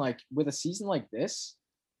thinking, like, with a season like this,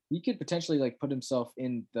 he could potentially like put himself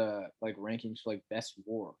in the like rankings for like best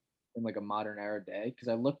WAR in like a modern era day. Because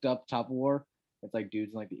I looked up top WAR, it's like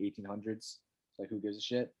dudes in like the 1800s. Like, who gives a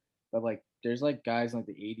shit? But like, there's like guys in like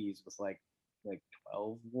the 80s with like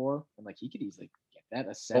 12 WAR, and like he could easily get that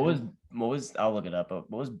a 7. What was I'll look it up. But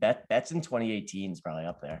what was Betts in 2018 is probably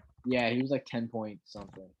up there. Yeah, he was like 10 point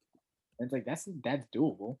something. And it's like that's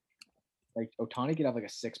doable. Like, Ohtani could have like a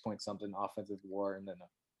 6 point something offensive WAR and then a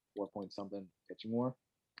 4 point something pitching WAR.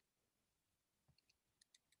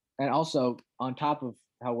 And also, on top of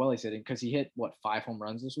how well he's hitting, because he hit 5 home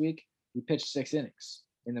runs this week, he pitched 6 innings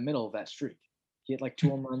in the middle of that streak. He hit like 2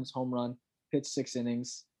 home run, pitched 6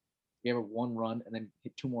 innings, gave up 1 run, and then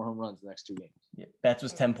hit 2 more home runs the next 2 games. Yeah, Betts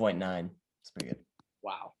was 10.9. It's pretty good.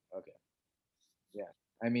 Wow. Okay. Yeah.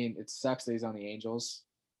 I mean, it sucks that he's on the Angels,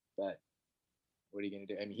 but what are you gonna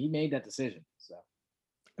do? I mean, he made that decision, so.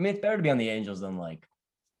 I mean, it's better to be on the Angels than like.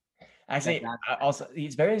 Actually, also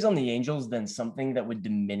it's better he's on the Angels than something that would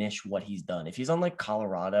diminish what he's done. If he's on like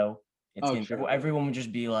Colorado, everyone would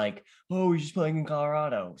just be like, "Oh, he's just playing in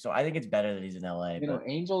Colorado." So I think it's better that he's in LA.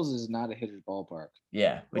 Angels is not a hitter's ballpark.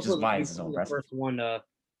 Yeah, which is why this is so impressive.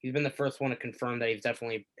 He's been the first one to confirm that he's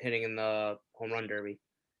definitely hitting in the home run derby.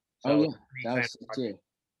 So, that was too.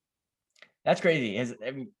 That's crazy.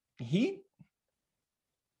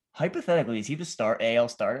 Hypothetically, is he the AL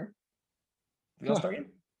starter? The All-Star game?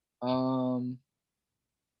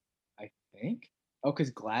 I think. Oh,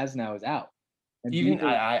 because Glasnow is out. And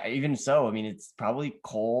even so, I mean, it's probably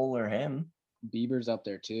Cole or him. Bieber's up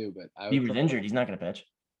there too, but Bieber's injured. He's not going to pitch.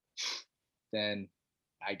 Then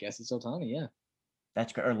I guess it's Ohtani. Yeah.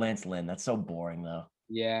 That's or Lance Lynn. That's so boring though.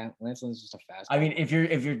 Yeah, Lance Lynn's just a fast. I mean, if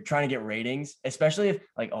you're trying to get ratings, especially if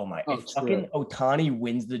if fucking Ohtani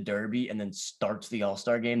wins the Derby and then starts the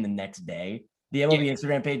All-Star game the next day, the MLB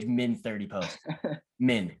Instagram page min 30 posts.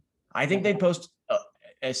 Min. I think they'd post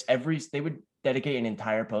they would dedicate an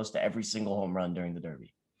entire post to every single home run during the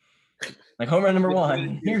Derby. Like, home run number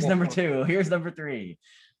 1, here's number 2, here's number 3.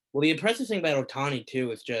 Well, the impressive thing about Ohtani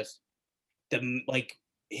too is just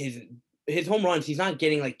his home runs. He's not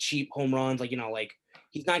getting like cheap home runs,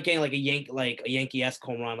 he's not getting like a Yankee-esque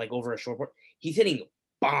home run like over a short board. He's hitting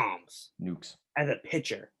bombs, nukes as a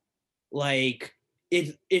pitcher. Like,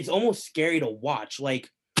 it's almost scary to watch. Like,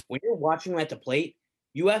 when you're watching him at the plate,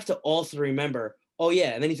 you have to also remember,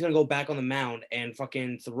 and then he's gonna go back on the mound and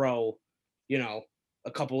fucking throw,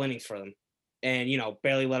 a couple innings for them, and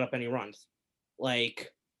barely let up any runs.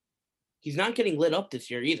 Like, he's not getting lit up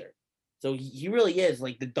this year either. So he really is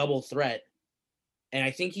like the double threat. And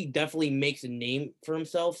I think he definitely makes a name for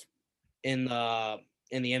himself in the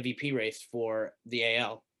MVP race for the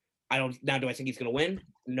AL. Do I think he's going to win?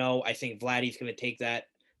 No, I think Vladdy's going to take that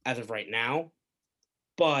as of right now.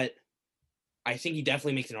 But I think he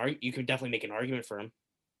definitely makes you could definitely make an argument for him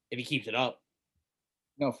if he keeps it up.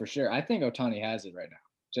 No, for sure. I think Ohtani has it right now,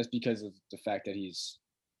 just because of the fact that he's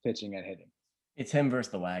pitching and hitting. It's him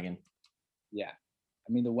versus the wagon. Yeah.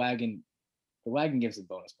 I mean, the wagon gives it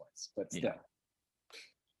bonus points, but still. Yeah.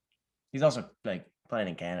 He's also like playing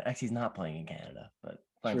in Canada. Actually, he's not playing in Canada, but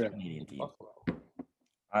playing for the Canadian team. All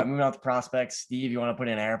right, moving on to prospects. Steve, you want to put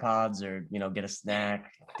in AirPods or get a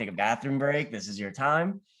snack, take a bathroom break? This is your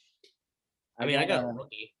time. I got a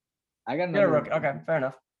rookie. I got another rookie. Okay, fair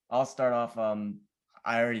enough. I'll start off.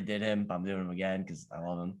 I already did him, but I'm doing him again because I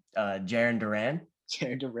love him. Jarren Duran.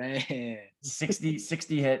 Jarren Duran.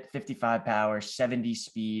 60 hit, 55 power, 70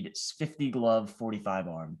 speed, 50 glove, 45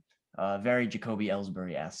 arm. Very Jacoby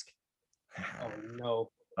Ellsbury-esque. Oh no.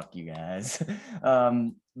 Fuck you guys.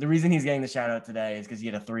 The reason he's getting the shout out today is because he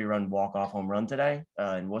had a 3-run walk-off home run today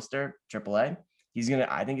in Worcester, AAA.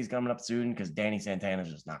 I think he's coming up soon because Danny Santana's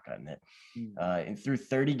just not cutting it. And through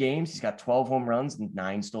 30 games, he's got 12 home runs and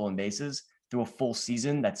 9 stolen bases. Through a full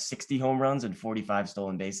season, that's 60 home runs and 45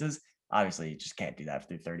 stolen bases. Obviously, you just can't do that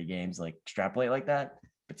through 30 games, like extrapolate like that.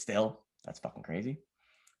 But still, that's fucking crazy.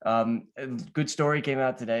 A good story came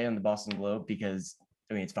out today on the Boston Globe because,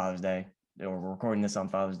 it's Father's Day. We're recording this on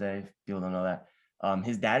Father's Day. People don't know that.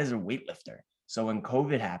 His dad is a weightlifter. So when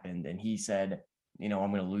COVID happened and he said, I'm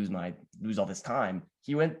going to lose all this time,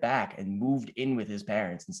 he went back and moved in with his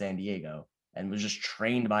parents in San Diego and was just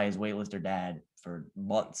trained by his weightlifter dad for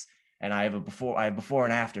months. And I have before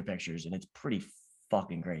and after pictures, and it's pretty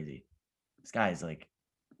fucking crazy. This guy's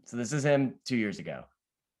so this is him 2 years ago.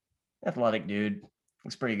 Athletic dude,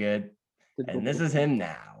 looks pretty good. And this is him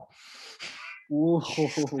now.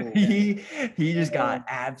 he just got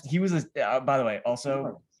abs. He was by the way,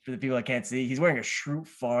 also for the people that can't see, he's wearing a Shroot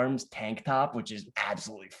Farms tank top, which is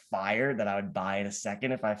absolutely fire that I would buy in a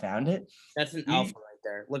second if I found it. That's an alpha right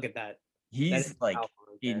there. Look at that. He's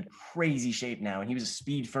in crazy shape now, and he was a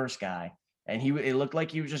speed first guy, and it looked like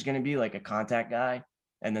he was just going to be like a contact guy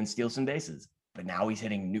and then steal some bases. But now he's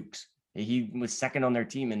hitting nukes. He was second on their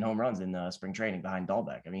team in home runs in spring training behind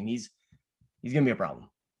Dahlbeck. I mean, he's going to be a problem.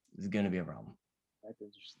 He's going to be a problem. That's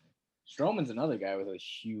interesting. Stroman's another guy with a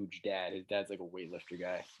huge dad. His dad's like a weightlifter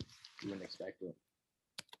guy. You wouldn't expect it.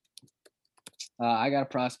 I got a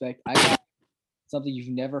prospect. I got something you've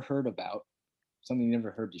never heard about, something you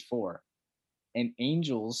never heard before. An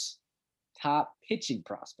Angels top pitching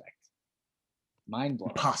prospect. Mind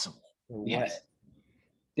blowing. Impossible. Yes.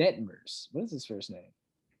 Detmers. What is his first name?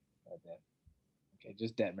 Okay,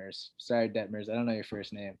 just Detmers. Sorry, Detmers. I don't know your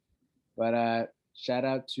first name. But shout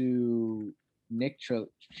out to Nick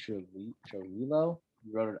Trujillo. He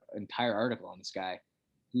wrote an entire article on this guy.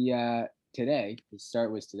 He today, his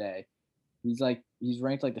start was today. He's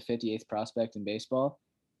ranked like the 58th prospect in baseball.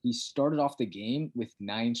 He started off the game with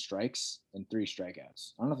 9 strikes and 3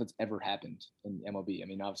 strikeouts. I don't know if it's ever happened in MLB. I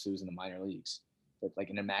mean, obviously it was in the minor leagues, but like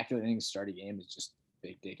an immaculate inning to start a game is just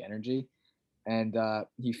big dick energy. And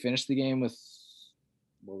he finished the game with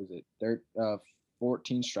 14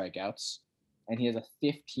 strikeouts, and he has a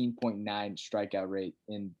 15.9 strikeout rate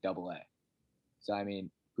in Double-A. So I mean,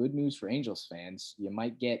 good news for Angels fans. You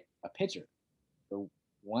might get a pitcher for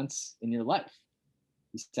once in your life.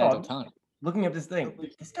 Besides Ohtani. Looking up this thing,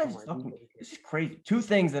 this is crazy. 2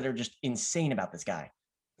 things that are just insane about this guy.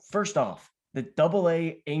 First off, the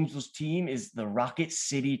Double-A Angels team is the Rocket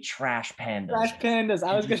City Trash Pandas. Trash Pandas.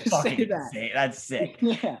 I was going to say that. Insane. That's sick.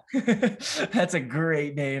 Yeah. That's a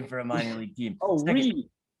great name for a minor league team. Second,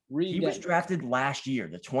 Reed. He was drafted last year,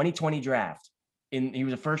 the 2020 draft. He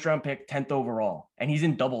was a first-round pick, 10th overall, and he's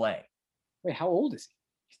in Double-A. Wait, how old is he?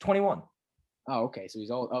 He's 21. Oh, okay. So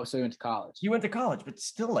he's old. Oh, so he went to college. He went to college, but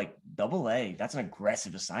still, Double-A. That's an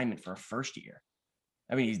aggressive assignment for a first year.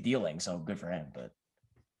 I mean, he's dealing, so good for him. But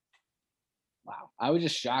wow, I was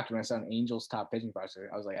just shocked when I saw an Angels top pitching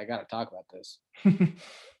prospect. I was like, I got to talk about this.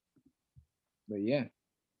 But yeah,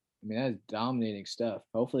 I mean, that's dominating stuff.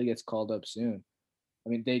 Hopefully, he gets called up soon. I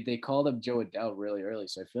mean, they called up Joe Adele really early,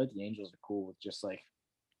 so I feel like the Angels are cool with just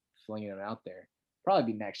flinging him out there.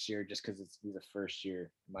 Probably be next year, just because he's a first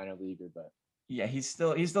year minor leaguer, but. Yeah, he's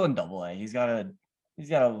still in Double-A. He's got a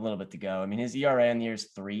little bit to go. I mean, his ERA in the year is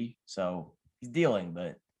 3, so he's dealing,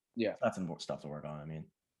 but yeah, that's some more stuff to work on. I mean,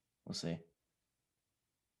 we'll see.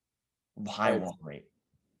 High walk rate.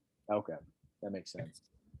 Okay, that makes sense.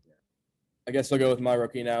 Yeah. I guess I'll go with my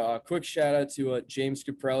rookie now. Quick shout out to James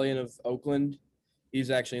Kaprelian of Oakland.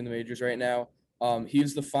 He's actually in the majors right now.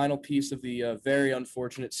 He's the final piece of the very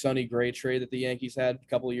unfortunate Sonny Gray trade that the Yankees had a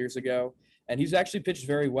couple of years ago, and he's actually pitched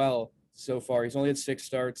very well so far. He's only had 6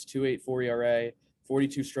 starts, 2.84 ERA,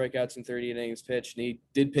 42 strikeouts in 30 innings pitched, and he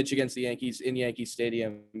did pitch against the Yankees in Yankee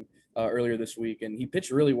Stadium earlier this week, and he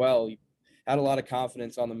pitched really well. He had a lot of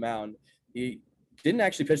confidence on the mound. He didn't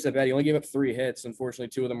actually pitch that bad. He only gave up 3 hits. Unfortunately,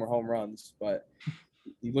 2 of them were home runs, but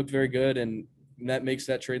he looked very good, and that makes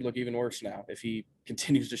that trade look even worse now if he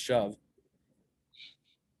continues to shove.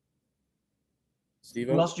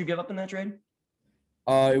 Steve-O? Who else did you give up in that trade?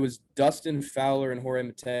 It was Dustin Fowler and Jorge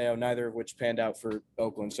Mateo, neither of which panned out for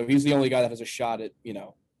Oakland. So he's the only guy that has a shot at,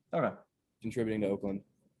 okay, contributing to Oakland.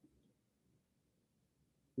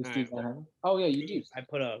 Right, oh yeah, you do. I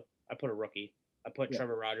put a rookie. I put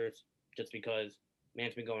Trevor Rogers just because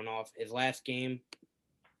man's been going off. His last game,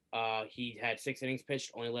 he had 6 innings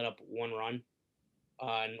pitched, only let up 1 run,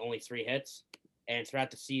 and only 3 hits. And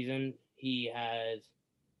throughout the season, he has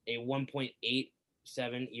a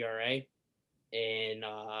 1.87 ERA in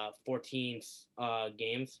 14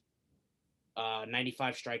 games,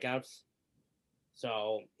 95 strikeouts,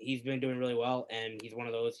 So he's been doing really well, and he's one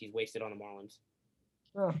of those he's wasted on the Marlins.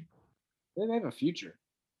 Oh, they have a future.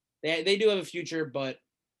 They do have a future, but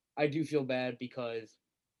I do feel bad because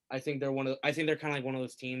I think they're kind of like one of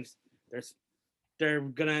those teams. They're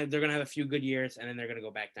gonna have a few good years and then they're gonna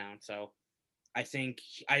go back down. So I think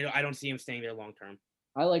I don't see him staying there long term.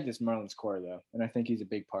 I like this Marlins core though, and I think he's a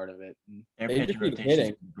big part of it. Their They pitching just need rotation is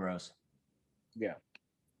hitting. gross. Yeah,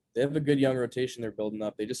 They have a good young rotation they're building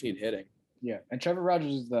up. They just need hitting. yeah. And Trevor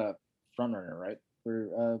Rogers is the front runner, right,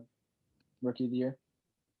 for rookie of the year.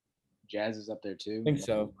 Jazz is up there too. I think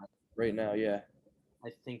so. Right now, yeah. I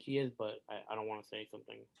think he is, but I don't want to say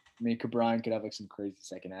something. I mean, Cabrine could have like some crazy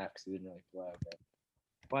second half because he didn't really play. But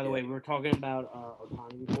By the way, we were talking about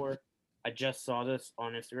Otani before. I just saw this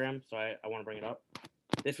on Instagram, so I want to bring it up.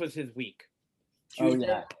 This was his week.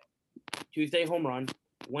 Tuesday, home run.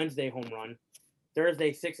 Wednesday, home run.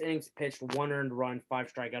 Thursday, 6 innings pitched, 1 earned run,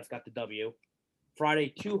 5 strikeouts, got the W.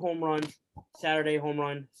 Friday, 2 home runs. Saturday, home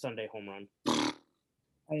run. Sunday, home run.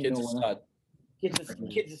 Kid's a stud. Kid's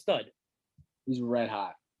a stud. He's red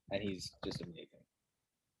hot, and he's just amazing.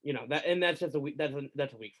 You know that, and that's just a week. That's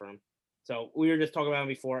a week for him. So we were just talking about him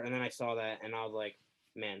before, and then I saw that, and I was like,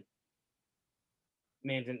 man's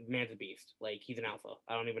a beast. Like, he's an alpha.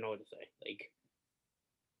 I don't even know what to say. Like,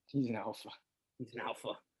 He's an alpha. he's an alpha.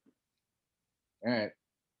 All right.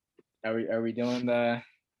 Are we doing the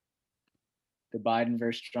Biden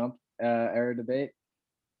versus Trump era debate?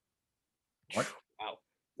 What? Wow.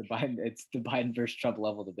 It's the Biden versus Trump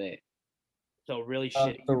level debate. So really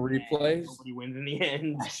shitty. The replays? Nobody wins in the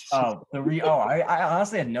end. I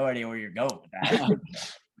honestly had no idea where you're going with that.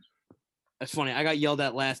 That's funny. I got yelled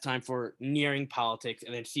at last time for nearing politics,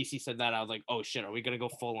 and then CC said that. I was like, oh shit, are we gonna go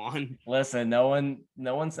full on? Listen, no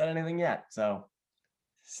one said anything yet. So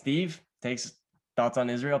Steve takes thoughts on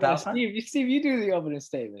Israel No, Palestine. Steve, you do the opening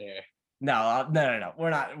statement here. No. We're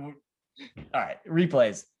not. All right,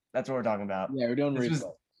 replays. That's what we're talking about. Yeah, we're doing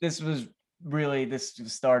replay. This was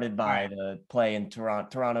started by the play in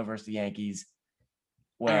Toronto versus the Yankees,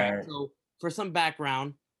 where Right, so for some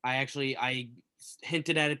background, I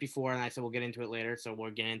hinted at it before, and I said we'll get into it later, so we'll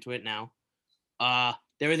get into it now.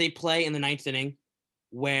 There was a play in the 9th inning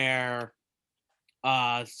where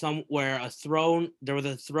there was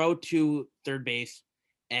a throw to third base,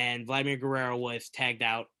 and Vladimir Guerrero was tagged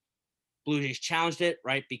out. Blue Jays challenged it,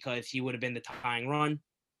 right, because he would have been the tying run,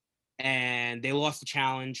 and they lost the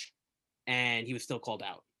challenge, and he was still called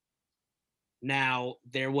out. Now,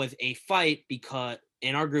 there was a fight because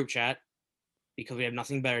in our group chat, because we have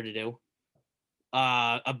nothing better to do,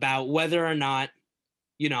 about whether or not,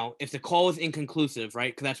 if the call was inconclusive,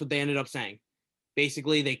 right? Because that's what they ended up saying.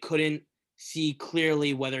 Basically, they couldn't see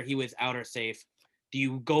clearly whether he was out or safe. Do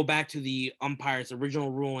you go back to the umpire's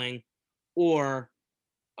original ruling, or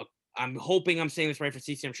I'm hoping I'm saying this right for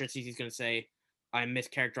CC. I'm sure CC's going to say I'm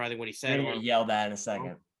mischaracterizing what he said. we're gonna get yelled at in a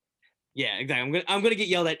second. Yeah, exactly. I'm gonna get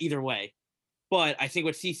yelled at either way. But I think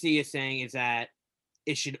what CC is saying is that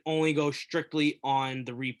it should only go strictly on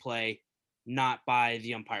the replay, not by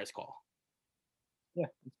the umpire's call. Yeah,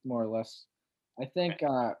 more or less. I think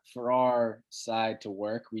for our side to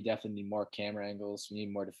work, we definitely need more camera angles. We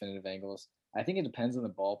need more definitive angles. I think it depends on the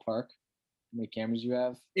ballpark, how many cameras you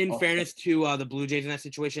have. In fairness to the Blue Jays in that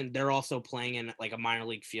situation, they're also playing in like a minor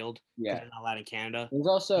league field. Yeah, they're not allowed in Canada. There's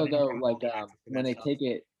also though like when they take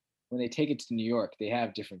it to New York, they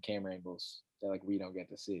have different camera angles that like we don't get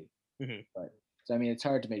to see. Mm-hmm. But so I mean, it's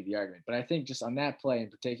hard to make the argument. But I think just on that play in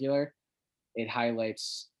particular, it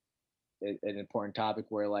highlights an important topic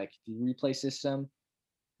where like the replay system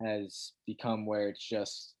has become where it's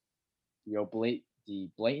just the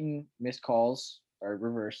blatant missed calls are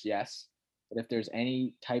reversed, yes. But if there's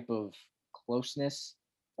any type of closeness,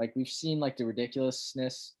 like we've seen like the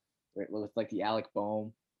ridiculousness with like the Alec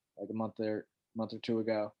Boehm like a month or two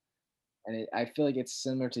ago. And I feel like it's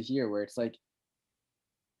similar to here where it's like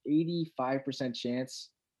 85% chance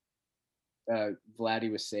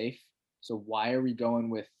Vladdy was safe. So why are we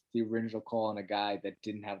going with the original call on a guy that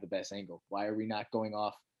didn't have the best angle? Why are we not going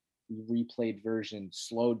off the replayed version,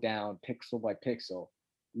 slowed down pixel by pixel?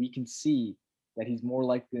 We can see that he's more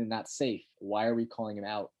likely than not safe. Why are we calling him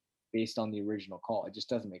out based on the original call? It just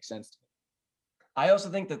doesn't make sense to me. I also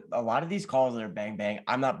think that a lot of these calls that are bang bang,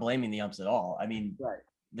 I'm not blaming the umps at all. I mean,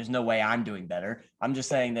 There's no way I'm doing better. I'm just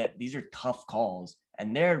saying that these are tough calls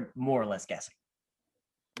and they're more or less guessing.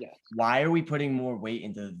 Yeah. Why are we putting more weight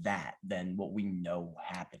into that than what we know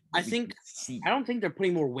happened? I don't think they're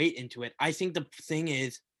putting more weight into it. I think the thing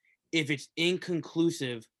is, if it's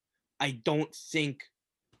inconclusive, I think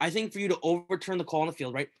for you to overturn the call on the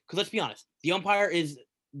field, right? Because let's be honest, the umpire is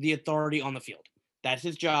the authority on the field. That's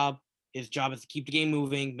his job. His job is to keep the game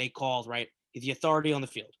moving, make calls, right? He's the authority on the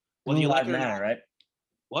field. Blue Whether you like lives it or matter, not. right?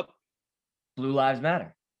 What? Blue lives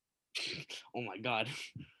matter. Oh my god.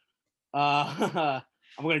 I'm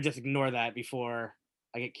gonna just ignore that before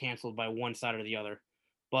I get canceled by one side or the other.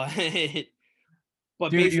 But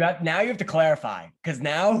Dude, you have to clarify because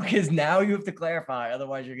now you have to clarify.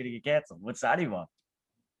 Otherwise, you're gonna get canceled. What side do you want?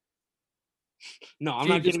 no, I'm Steve,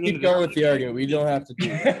 not just getting keep into going this. with the argument. We don't have to do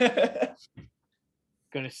that.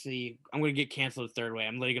 I'm gonna get canceled the third way.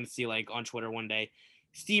 I'm literally gonna see like on Twitter one day,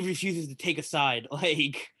 Steve refuses to take a side.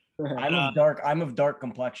 Like I'm of dark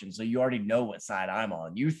complexion, so you already know what side I'm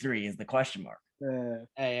on. You three is the question mark.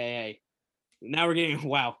 hey. Now we're getting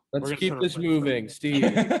wow. Let's keep this moving, Steve.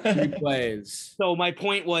 Replays. So my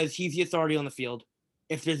point was he's the authority on the field.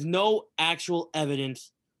 If there's no actual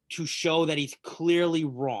evidence to show that he's clearly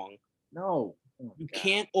wrong, no, you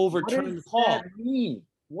can't overturn the call. What does that mean?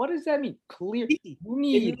 What does that mean? Clear. It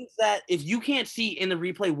means that if you can't see in the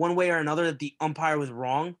replay one way or another that the umpire was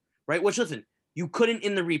wrong, right? Which listen, you couldn't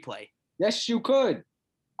in the replay. Yes, you could.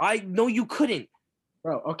 I know you couldn't.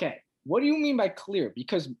 Bro, okay. What do you mean by clear?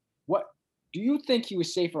 Because what do you think he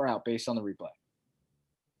was safe or out based on the replay?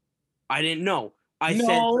 I didn't know. I no,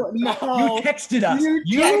 said you texted us.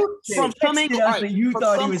 From some angles, you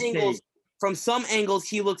thought he was safe. From some angles,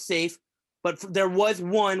 he looked safe, but there was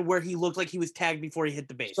one where he looked like he was tagged before he hit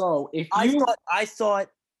the base. So if I thought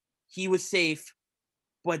he was safe,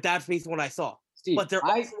 but that's based on what I saw. Steve, but there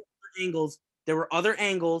are angles. There were other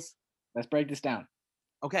angles. Let's break this down.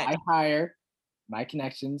 Okay. I hire my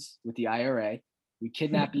connections with the IRA. We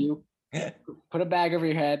kidnap you, put a bag over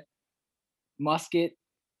your head, musket,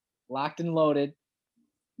 locked and loaded.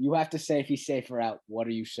 You have to say if he's safe or out. What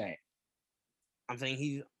are you saying? I'm saying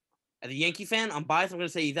he's, as a Yankee fan, I'm biased. I'm going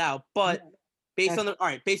to say he's out. But based on the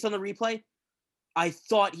replay, I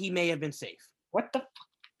thought he may have been safe. What the?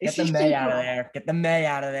 Get the May out of there. Get the May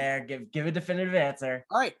out of there. Give a definitive answer.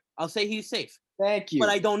 All right, I'll say he's safe. Thank you. But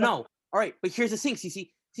I don't know. All right, but here's the thing, CC.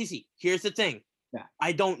 Here's the thing. Yeah.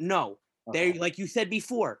 I don't know. Okay. They, like you said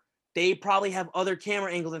before, they probably have other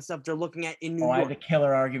camera angles and stuff they're looking at in New York. I have the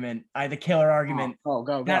killer argument.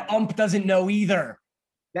 Go. That ump doesn't know either.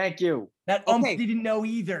 Thank you. That ump didn't know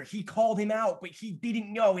either. He called him out, but he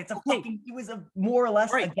didn't know. It's it was a more or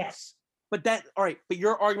less a guess. But but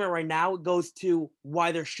your argument right now goes to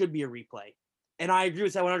why there should be a replay. And I agree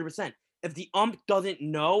with that 100%. If the ump doesn't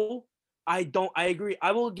know, I agree.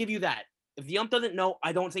 I will give you that. If the ump doesn't know,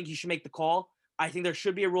 I don't think he should make the call. I think there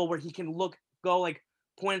should be a rule where he can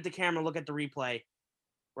point at the camera, look at the replay,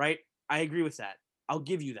 right? I agree with that. I'll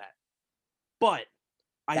give you that. But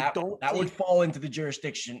that would fall into the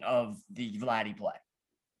jurisdiction of the Vladdy play.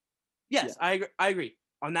 Yes, yeah. I agree.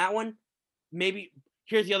 On that one, maybe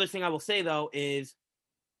here's the other thing I will say though is,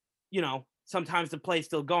 sometimes the play's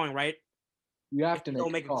still going, right? You have to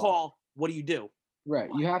make a call. What do you do? Right.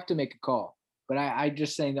 You have to make a call. But I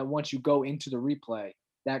just saying that once you go into the replay,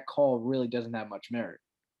 that call really doesn't have much merit.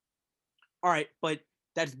 All right, but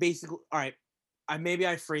that's basically all right. Maybe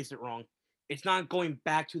I phrased it wrong. It's not going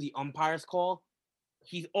back to the umpire's call.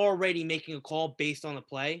 He's already making a call based on the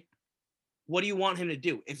play. What do you want him to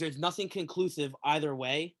do? If there's nothing conclusive either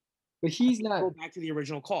way, but he's not go back to the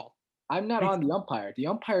original call. I'm not on the umpire. The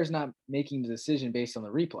umpire is not making the decision based on the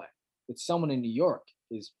replay. It's someone in New York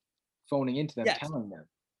is phoning into them, telling them.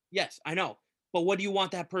 Yes, I know. But what do you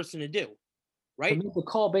want that person to do? Right? To make the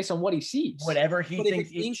call based on what he sees. Whatever he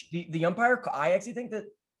thinks. The umpire, I actually think that,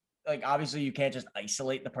 obviously you can't just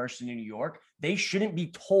isolate the person in New York. They shouldn't be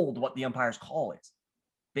told what the umpire's call is.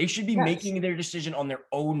 They should be making their decision on their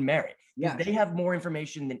own merit. Yes. They have more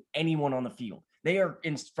information than anyone on the field. They are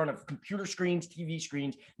in front of computer screens, TV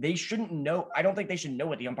screens. They shouldn't know. I don't think they should know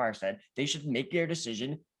what the umpire said. They should make their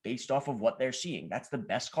decision based off of what they're seeing. That's the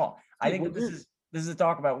best call. I think that this is a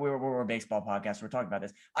talk about we're a baseball podcast. We're talking about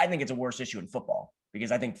this. I think it's a worse issue in football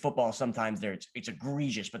because I think football sometimes it's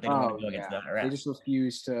egregious, but they don't want to go against the ref. They just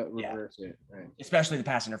refuse to reverse it, right? Especially the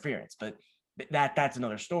pass interference. But that's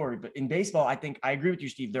another story. But in baseball, I think I agree with you,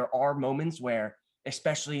 Steve. There are moments where,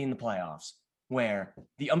 especially in the playoffs, where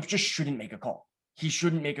the ump just shouldn't make a call. He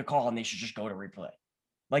shouldn't make a call, and they should just go to replay,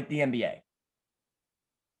 like the NBA.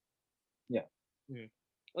 Yeah.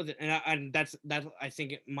 Listen, and that's I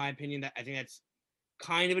think, in my opinion, I think that's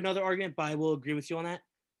kind of another argument, but I will agree with you on that.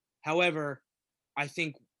 However, I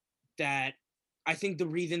think the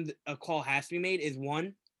reason a call has to be made is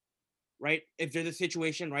one, right? If there's a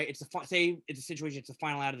situation, right? It's a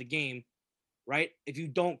final out of the game, right? If you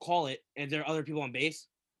don't call it and there are other people on base,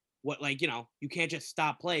 you can't just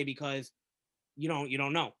stop play because you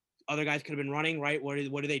don't know. Other guys could have been running, right? What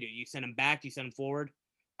do they do? You send them back? Do you send them forward?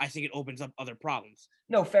 I think it opens up other problems.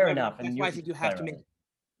 No, fair However, enough. That's And why I think you have to right. make.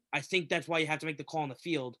 I think that's why you have to make the call on the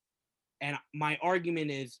field. And my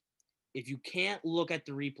argument is, if you can't look at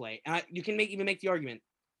the replay, and you can even make the argument.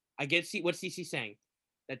 I get what CC's saying,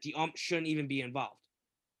 that the ump shouldn't even be involved.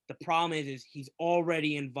 The problem is he's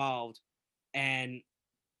already involved, and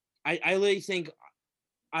I really think,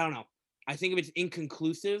 I don't know. I think if it's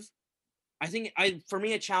inconclusive, for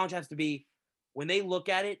me a challenge has to be when they look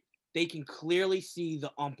at it, they can clearly see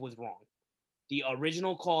the ump was wrong. The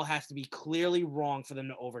original call has to be clearly wrong for them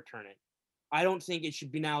to overturn it. I don't think it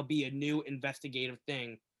should now be a new investigative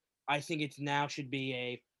thing. I think it's now should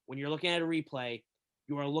be when you're looking at a replay,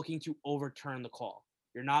 you are looking to overturn the call.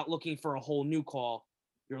 You're not looking for a whole new call.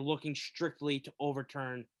 You're looking strictly to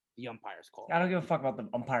overturn the umpire's call. I don't give a fuck about the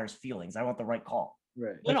umpire's feelings. I want the right call.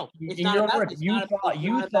 Right. No, it's In not your about, words, it's you not about- thought it's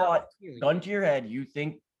you not about thought feeling. gun to your head, you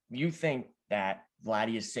think that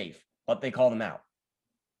Vladdy is safe, but they called him out.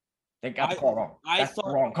 They got the call wrong. That's the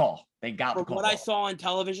wrong call. They got the From call what wrong. I saw on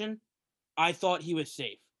television, I thought he was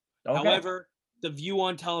safe. Okay. However, the view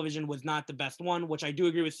on television was not the best one, which I do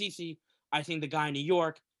agree with CC. I think the guy in New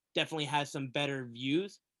York definitely has some better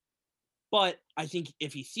views. But I think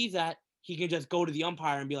if he sees that, he can just go to the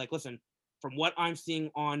umpire and be like, listen, from what I'm seeing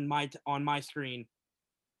on my screen,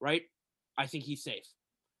 right, I think he's safe.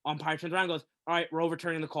 Umpire turns around and goes, all right, we're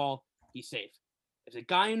overturning the call. He's safe. If the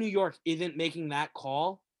guy in New York isn't making that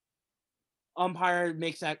call, umpire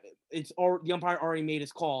makes that the umpire already made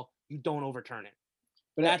his call. You don't overturn it.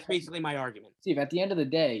 But that's basically my argument. Steve, at the end of the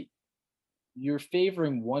day, you're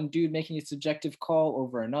favoring one dude making a subjective call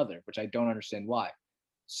over another, which I don't understand why.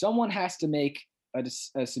 Someone has to make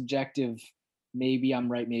a subjective, maybe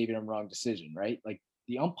I'm right, maybe I'm wrong decision, right? Like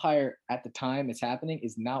the umpire at the time it's happening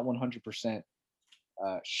is not 100%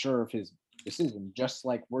 sure of his decision, just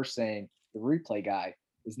like we're saying the replay guy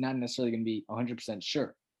is not necessarily going to be 100%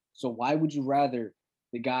 sure. So why would you rather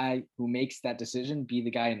the guy who makes that decision be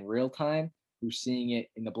the guy in real time who's seeing it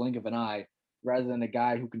in the blink of an eye rather than a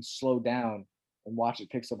guy who can slow down and watch it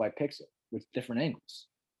pixel by pixel with different angles?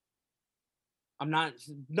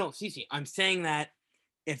 Cece, I'm saying that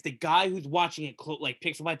if the guy who's watching it like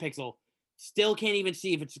pixel by pixel still can't even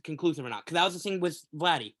see if it's conclusive or not, because that was the thing with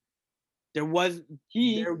Vladdy.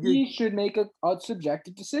 He should make a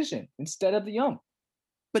subjective decision instead of the ump.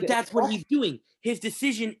 But that's what he's doing. His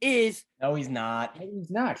decision is... No, he's not. He's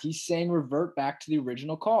not. He's saying revert back to the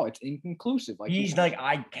original call. It's inconclusive. Like he's like,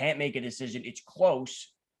 I can't make a decision. It's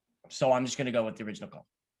close. So I'm just going to go with the original call.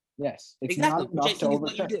 Yes. It's exactly. not enough to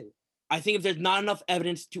overturn. I think if there's not enough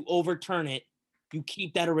evidence to overturn it, you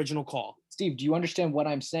keep that original call. Steve, do you understand what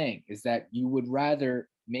I'm saying? Is that you would rather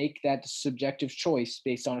make that subjective choice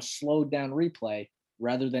based on a slowed down replay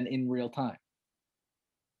rather than in real time?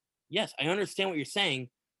 Yes, I understand what you're saying.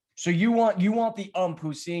 So you want the ump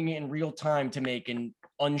who's seeing it in real time to make an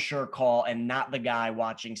unsure call and not the guy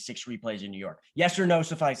watching 6 replays in New York. Yes or no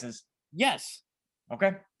suffices? Yes.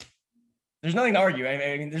 Okay. There's nothing to argue.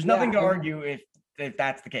 I mean, there's nothing to argue if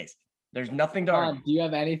that's the case. There's nothing to argue. Do you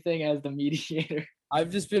have anything as the mediator?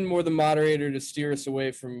 I've just been more the moderator to steer us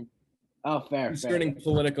away from fair concerning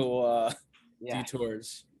political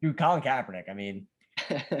detours. Dude, Colin Kaepernick, I mean,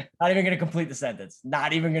 not even going to complete the sentence.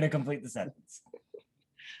 Not even going to complete the sentence.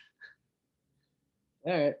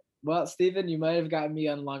 All right. Well, Steven, you might have gotten me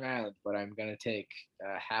on Long Island, but I'm going to take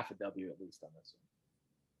half a W at least on this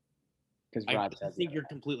one. Because I think you're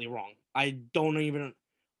completely wrong. You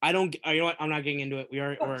know what? I'm not getting into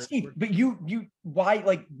it. Steve, but you why,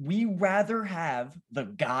 like, we rather have the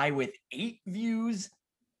guy with 8 views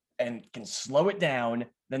and can slow it down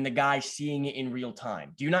than the guy seeing it in real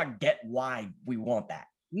time. Do you not get why we want that?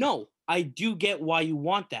 No, I do get why you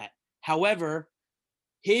want that. However,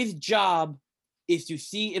 his job is to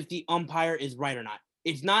see if the umpire is right or not.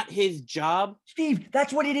 It's not his job. Steve,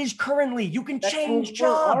 that's what it is currently. You can change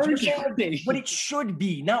jobs. What it should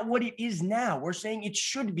be, not what it is now. We're saying it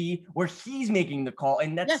should be where he's making the call.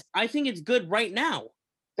 And that's... Yes, I think it's good right now.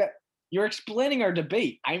 You're explaining our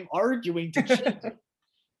debate. I'm arguing to change it.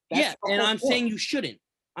 Yeah, and I'm saying you shouldn't.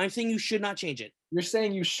 I'm saying you should not change it. You're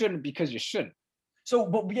saying you shouldn't because you shouldn't. So,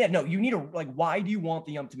 but yeah, no, you need why do you want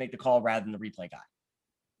the ump to make the call rather than the replay guy?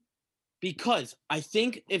 Because I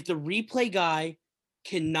think if the replay guy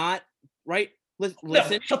cannot, right? Listen. No,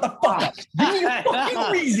 shut the fuck up. Give me a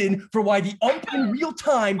fucking reason for why the ump in real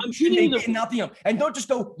time should make it, not the ump. And don't just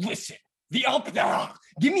go, listen, the ump,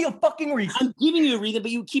 give me a fucking reason. I'm giving you a reason,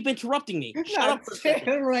 but you keep interrupting me. Shut up for a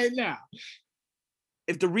second. Right now.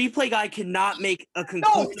 If the replay guy cannot make a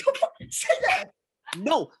conclusive... No, don't say that.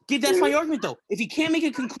 No, that's my argument, though. If he can't make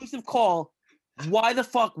a conclusive call, why the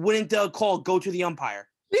fuck wouldn't the call go to the umpire?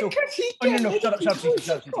 So, Because he oh, no, can't no, make shut a up, shut up, Steve,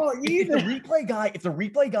 shut up, conclusive Steve. call If the either.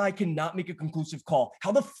 replay guy cannot make a conclusive call,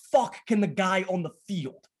 how the fuck can the guy on the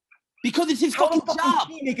field? Because it's his How the fucking fuck can job.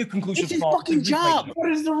 he make a conclusive It's his call? if the fucking replay job. guy-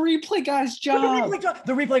 What is the replay guy's But job?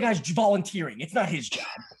 the replay guy's volunteering. It's not his job.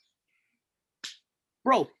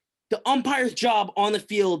 Bro, the umpire's job on the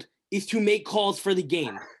field is to make calls for the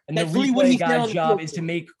game. And That's the really what replay he's there on guy's the job field is for. to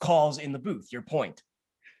make calls in the booth. Your point.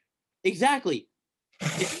 Exactly.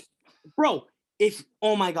 Bro, if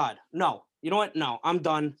oh my god, no. You know what? No, I'm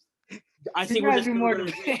done. I think we're gotta just do never more gonna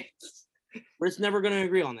agree. debates. We're just never gonna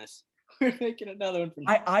agree on this. We're making another one.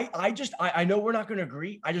 I know we're not going to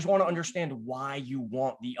agree. I just want to understand why you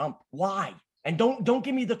want the ump. Why? And don't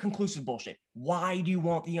give me the conclusive bullshit. Why do you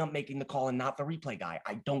want the ump making the call and not the replay guy?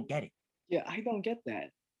 I don't get it. Yeah, I don't get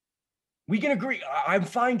that. We can agree. I'm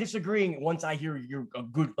fine disagreeing once I hear you're a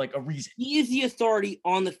good, like a reason. He is the authority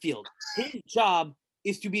on the field. His job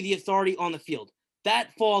is to be the authority on the field.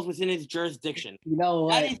 That falls within his jurisdiction. You know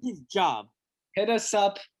That what? is his job. Hit us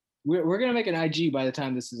up. We're gonna make an IG by the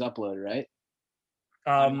time this is uploaded, right?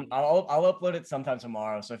 I'll upload it sometime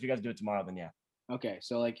tomorrow. So if you guys do it tomorrow, then yeah. Okay,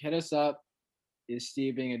 so like hit us up. Is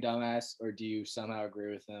Steve being a dumbass, or do you somehow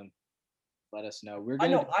agree with him? Let us know. We're I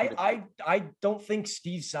gonna. know. I don't think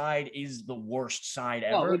Steve's side is the worst side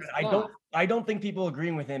No, ever. it's not. I don't think people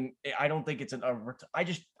agreeing with him. I don't think it's I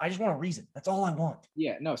just want a reason. That's all I want.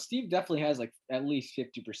 Yeah, no. Steve definitely has like at least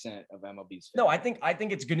 50% of MLB's. No, fans. I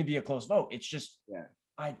think it's going to be a close vote. It's just Yeah.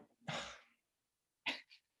 I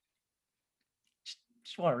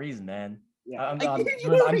just want a reason, man. Yeah. I'm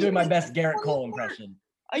doing my best Gerrit Cole impression.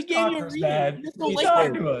 I gave Talk you to a us, reason. man. You just don't Please like talk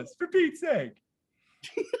it. to us, for Pete's sake.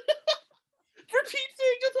 For Pete's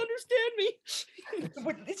sake, just understand me.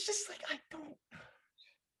 But it's just like I don't.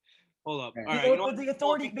 Hold up. You All right. You You know, know what? the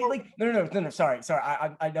authority, like no. Sorry.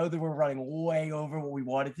 I know that we're running way over what we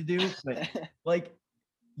wanted to do, but like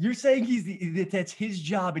you're saying that's his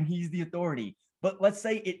job and he's the authority. But let's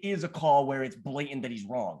say it is a call where it's blatant that he's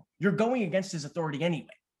wrong. You're going against his authority anyway.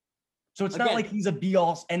 So it's not Again. like he's a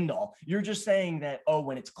be-all, end-all. You're just saying that, oh,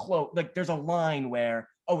 when it's close, like there's a line where,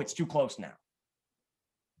 oh, it's too close now.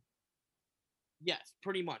 Yes,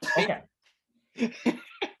 pretty much. Okay.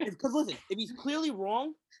 Because listen, if he's clearly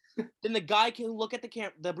wrong, then the guy can look at the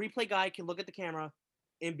the replay guy can look at the camera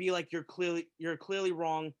and be like, "You're clearly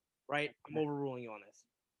wrong, right? I'm overruling you on this."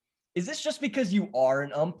 Is this just because you are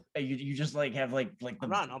an ump? You just like have like the, I'm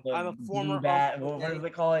not an ump. the I'm a former blue bat, ump, what okay? do they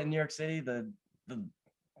call it in New York City? The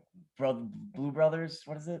Blue Brothers.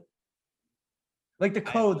 What is it? Like the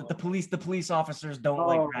code that the police officers don't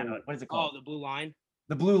like. What is it Oh, called? the blue line.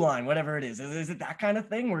 The blue line, whatever it is. Is it that kind of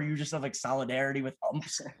thing where you just have like solidarity with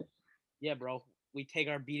umps? Yeah, bro. We take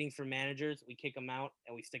our beatings from managers, we kick them out,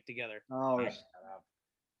 and we stick together. Oh, shut up.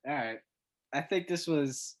 All right. I think this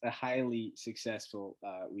was a highly successful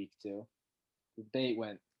week too. The debate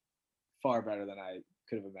went far better than I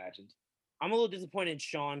could have imagined. I'm a little disappointed in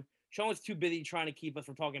Sean. Sean was too busy trying to keep us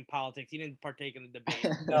from talking politics. He didn't partake in the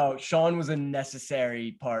debate. No, Sean was a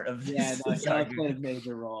necessary part of this. Yeah, no, this Sean argument. played a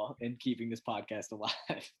major role in keeping this podcast alive.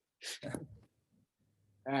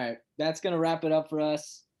 All right, that's gonna wrap it up for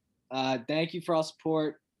us. Thank you for all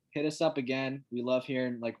support. Hit us up again. We love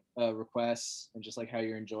hearing like requests and just like how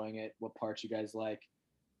you're enjoying it, what parts you guys like.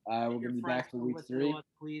 We're gonna be back for week 3. Us,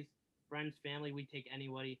 please, friends, family, we take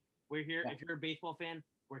anybody. We're here. Yeah. If you're a baseball fan,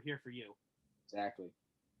 we're here for you. Exactly.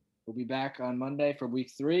 We'll be back on Monday for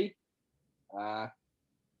week 3.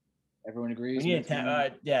 Everyone agrees. We need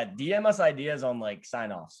to DM us ideas on like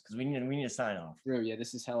sign offs because we need to sign off. True. Yeah,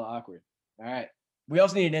 this is hella awkward. All right. We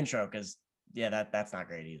also need an intro because that's not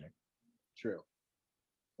great either. True.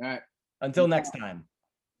 All right. Until next time.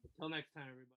 Until next time, everybody.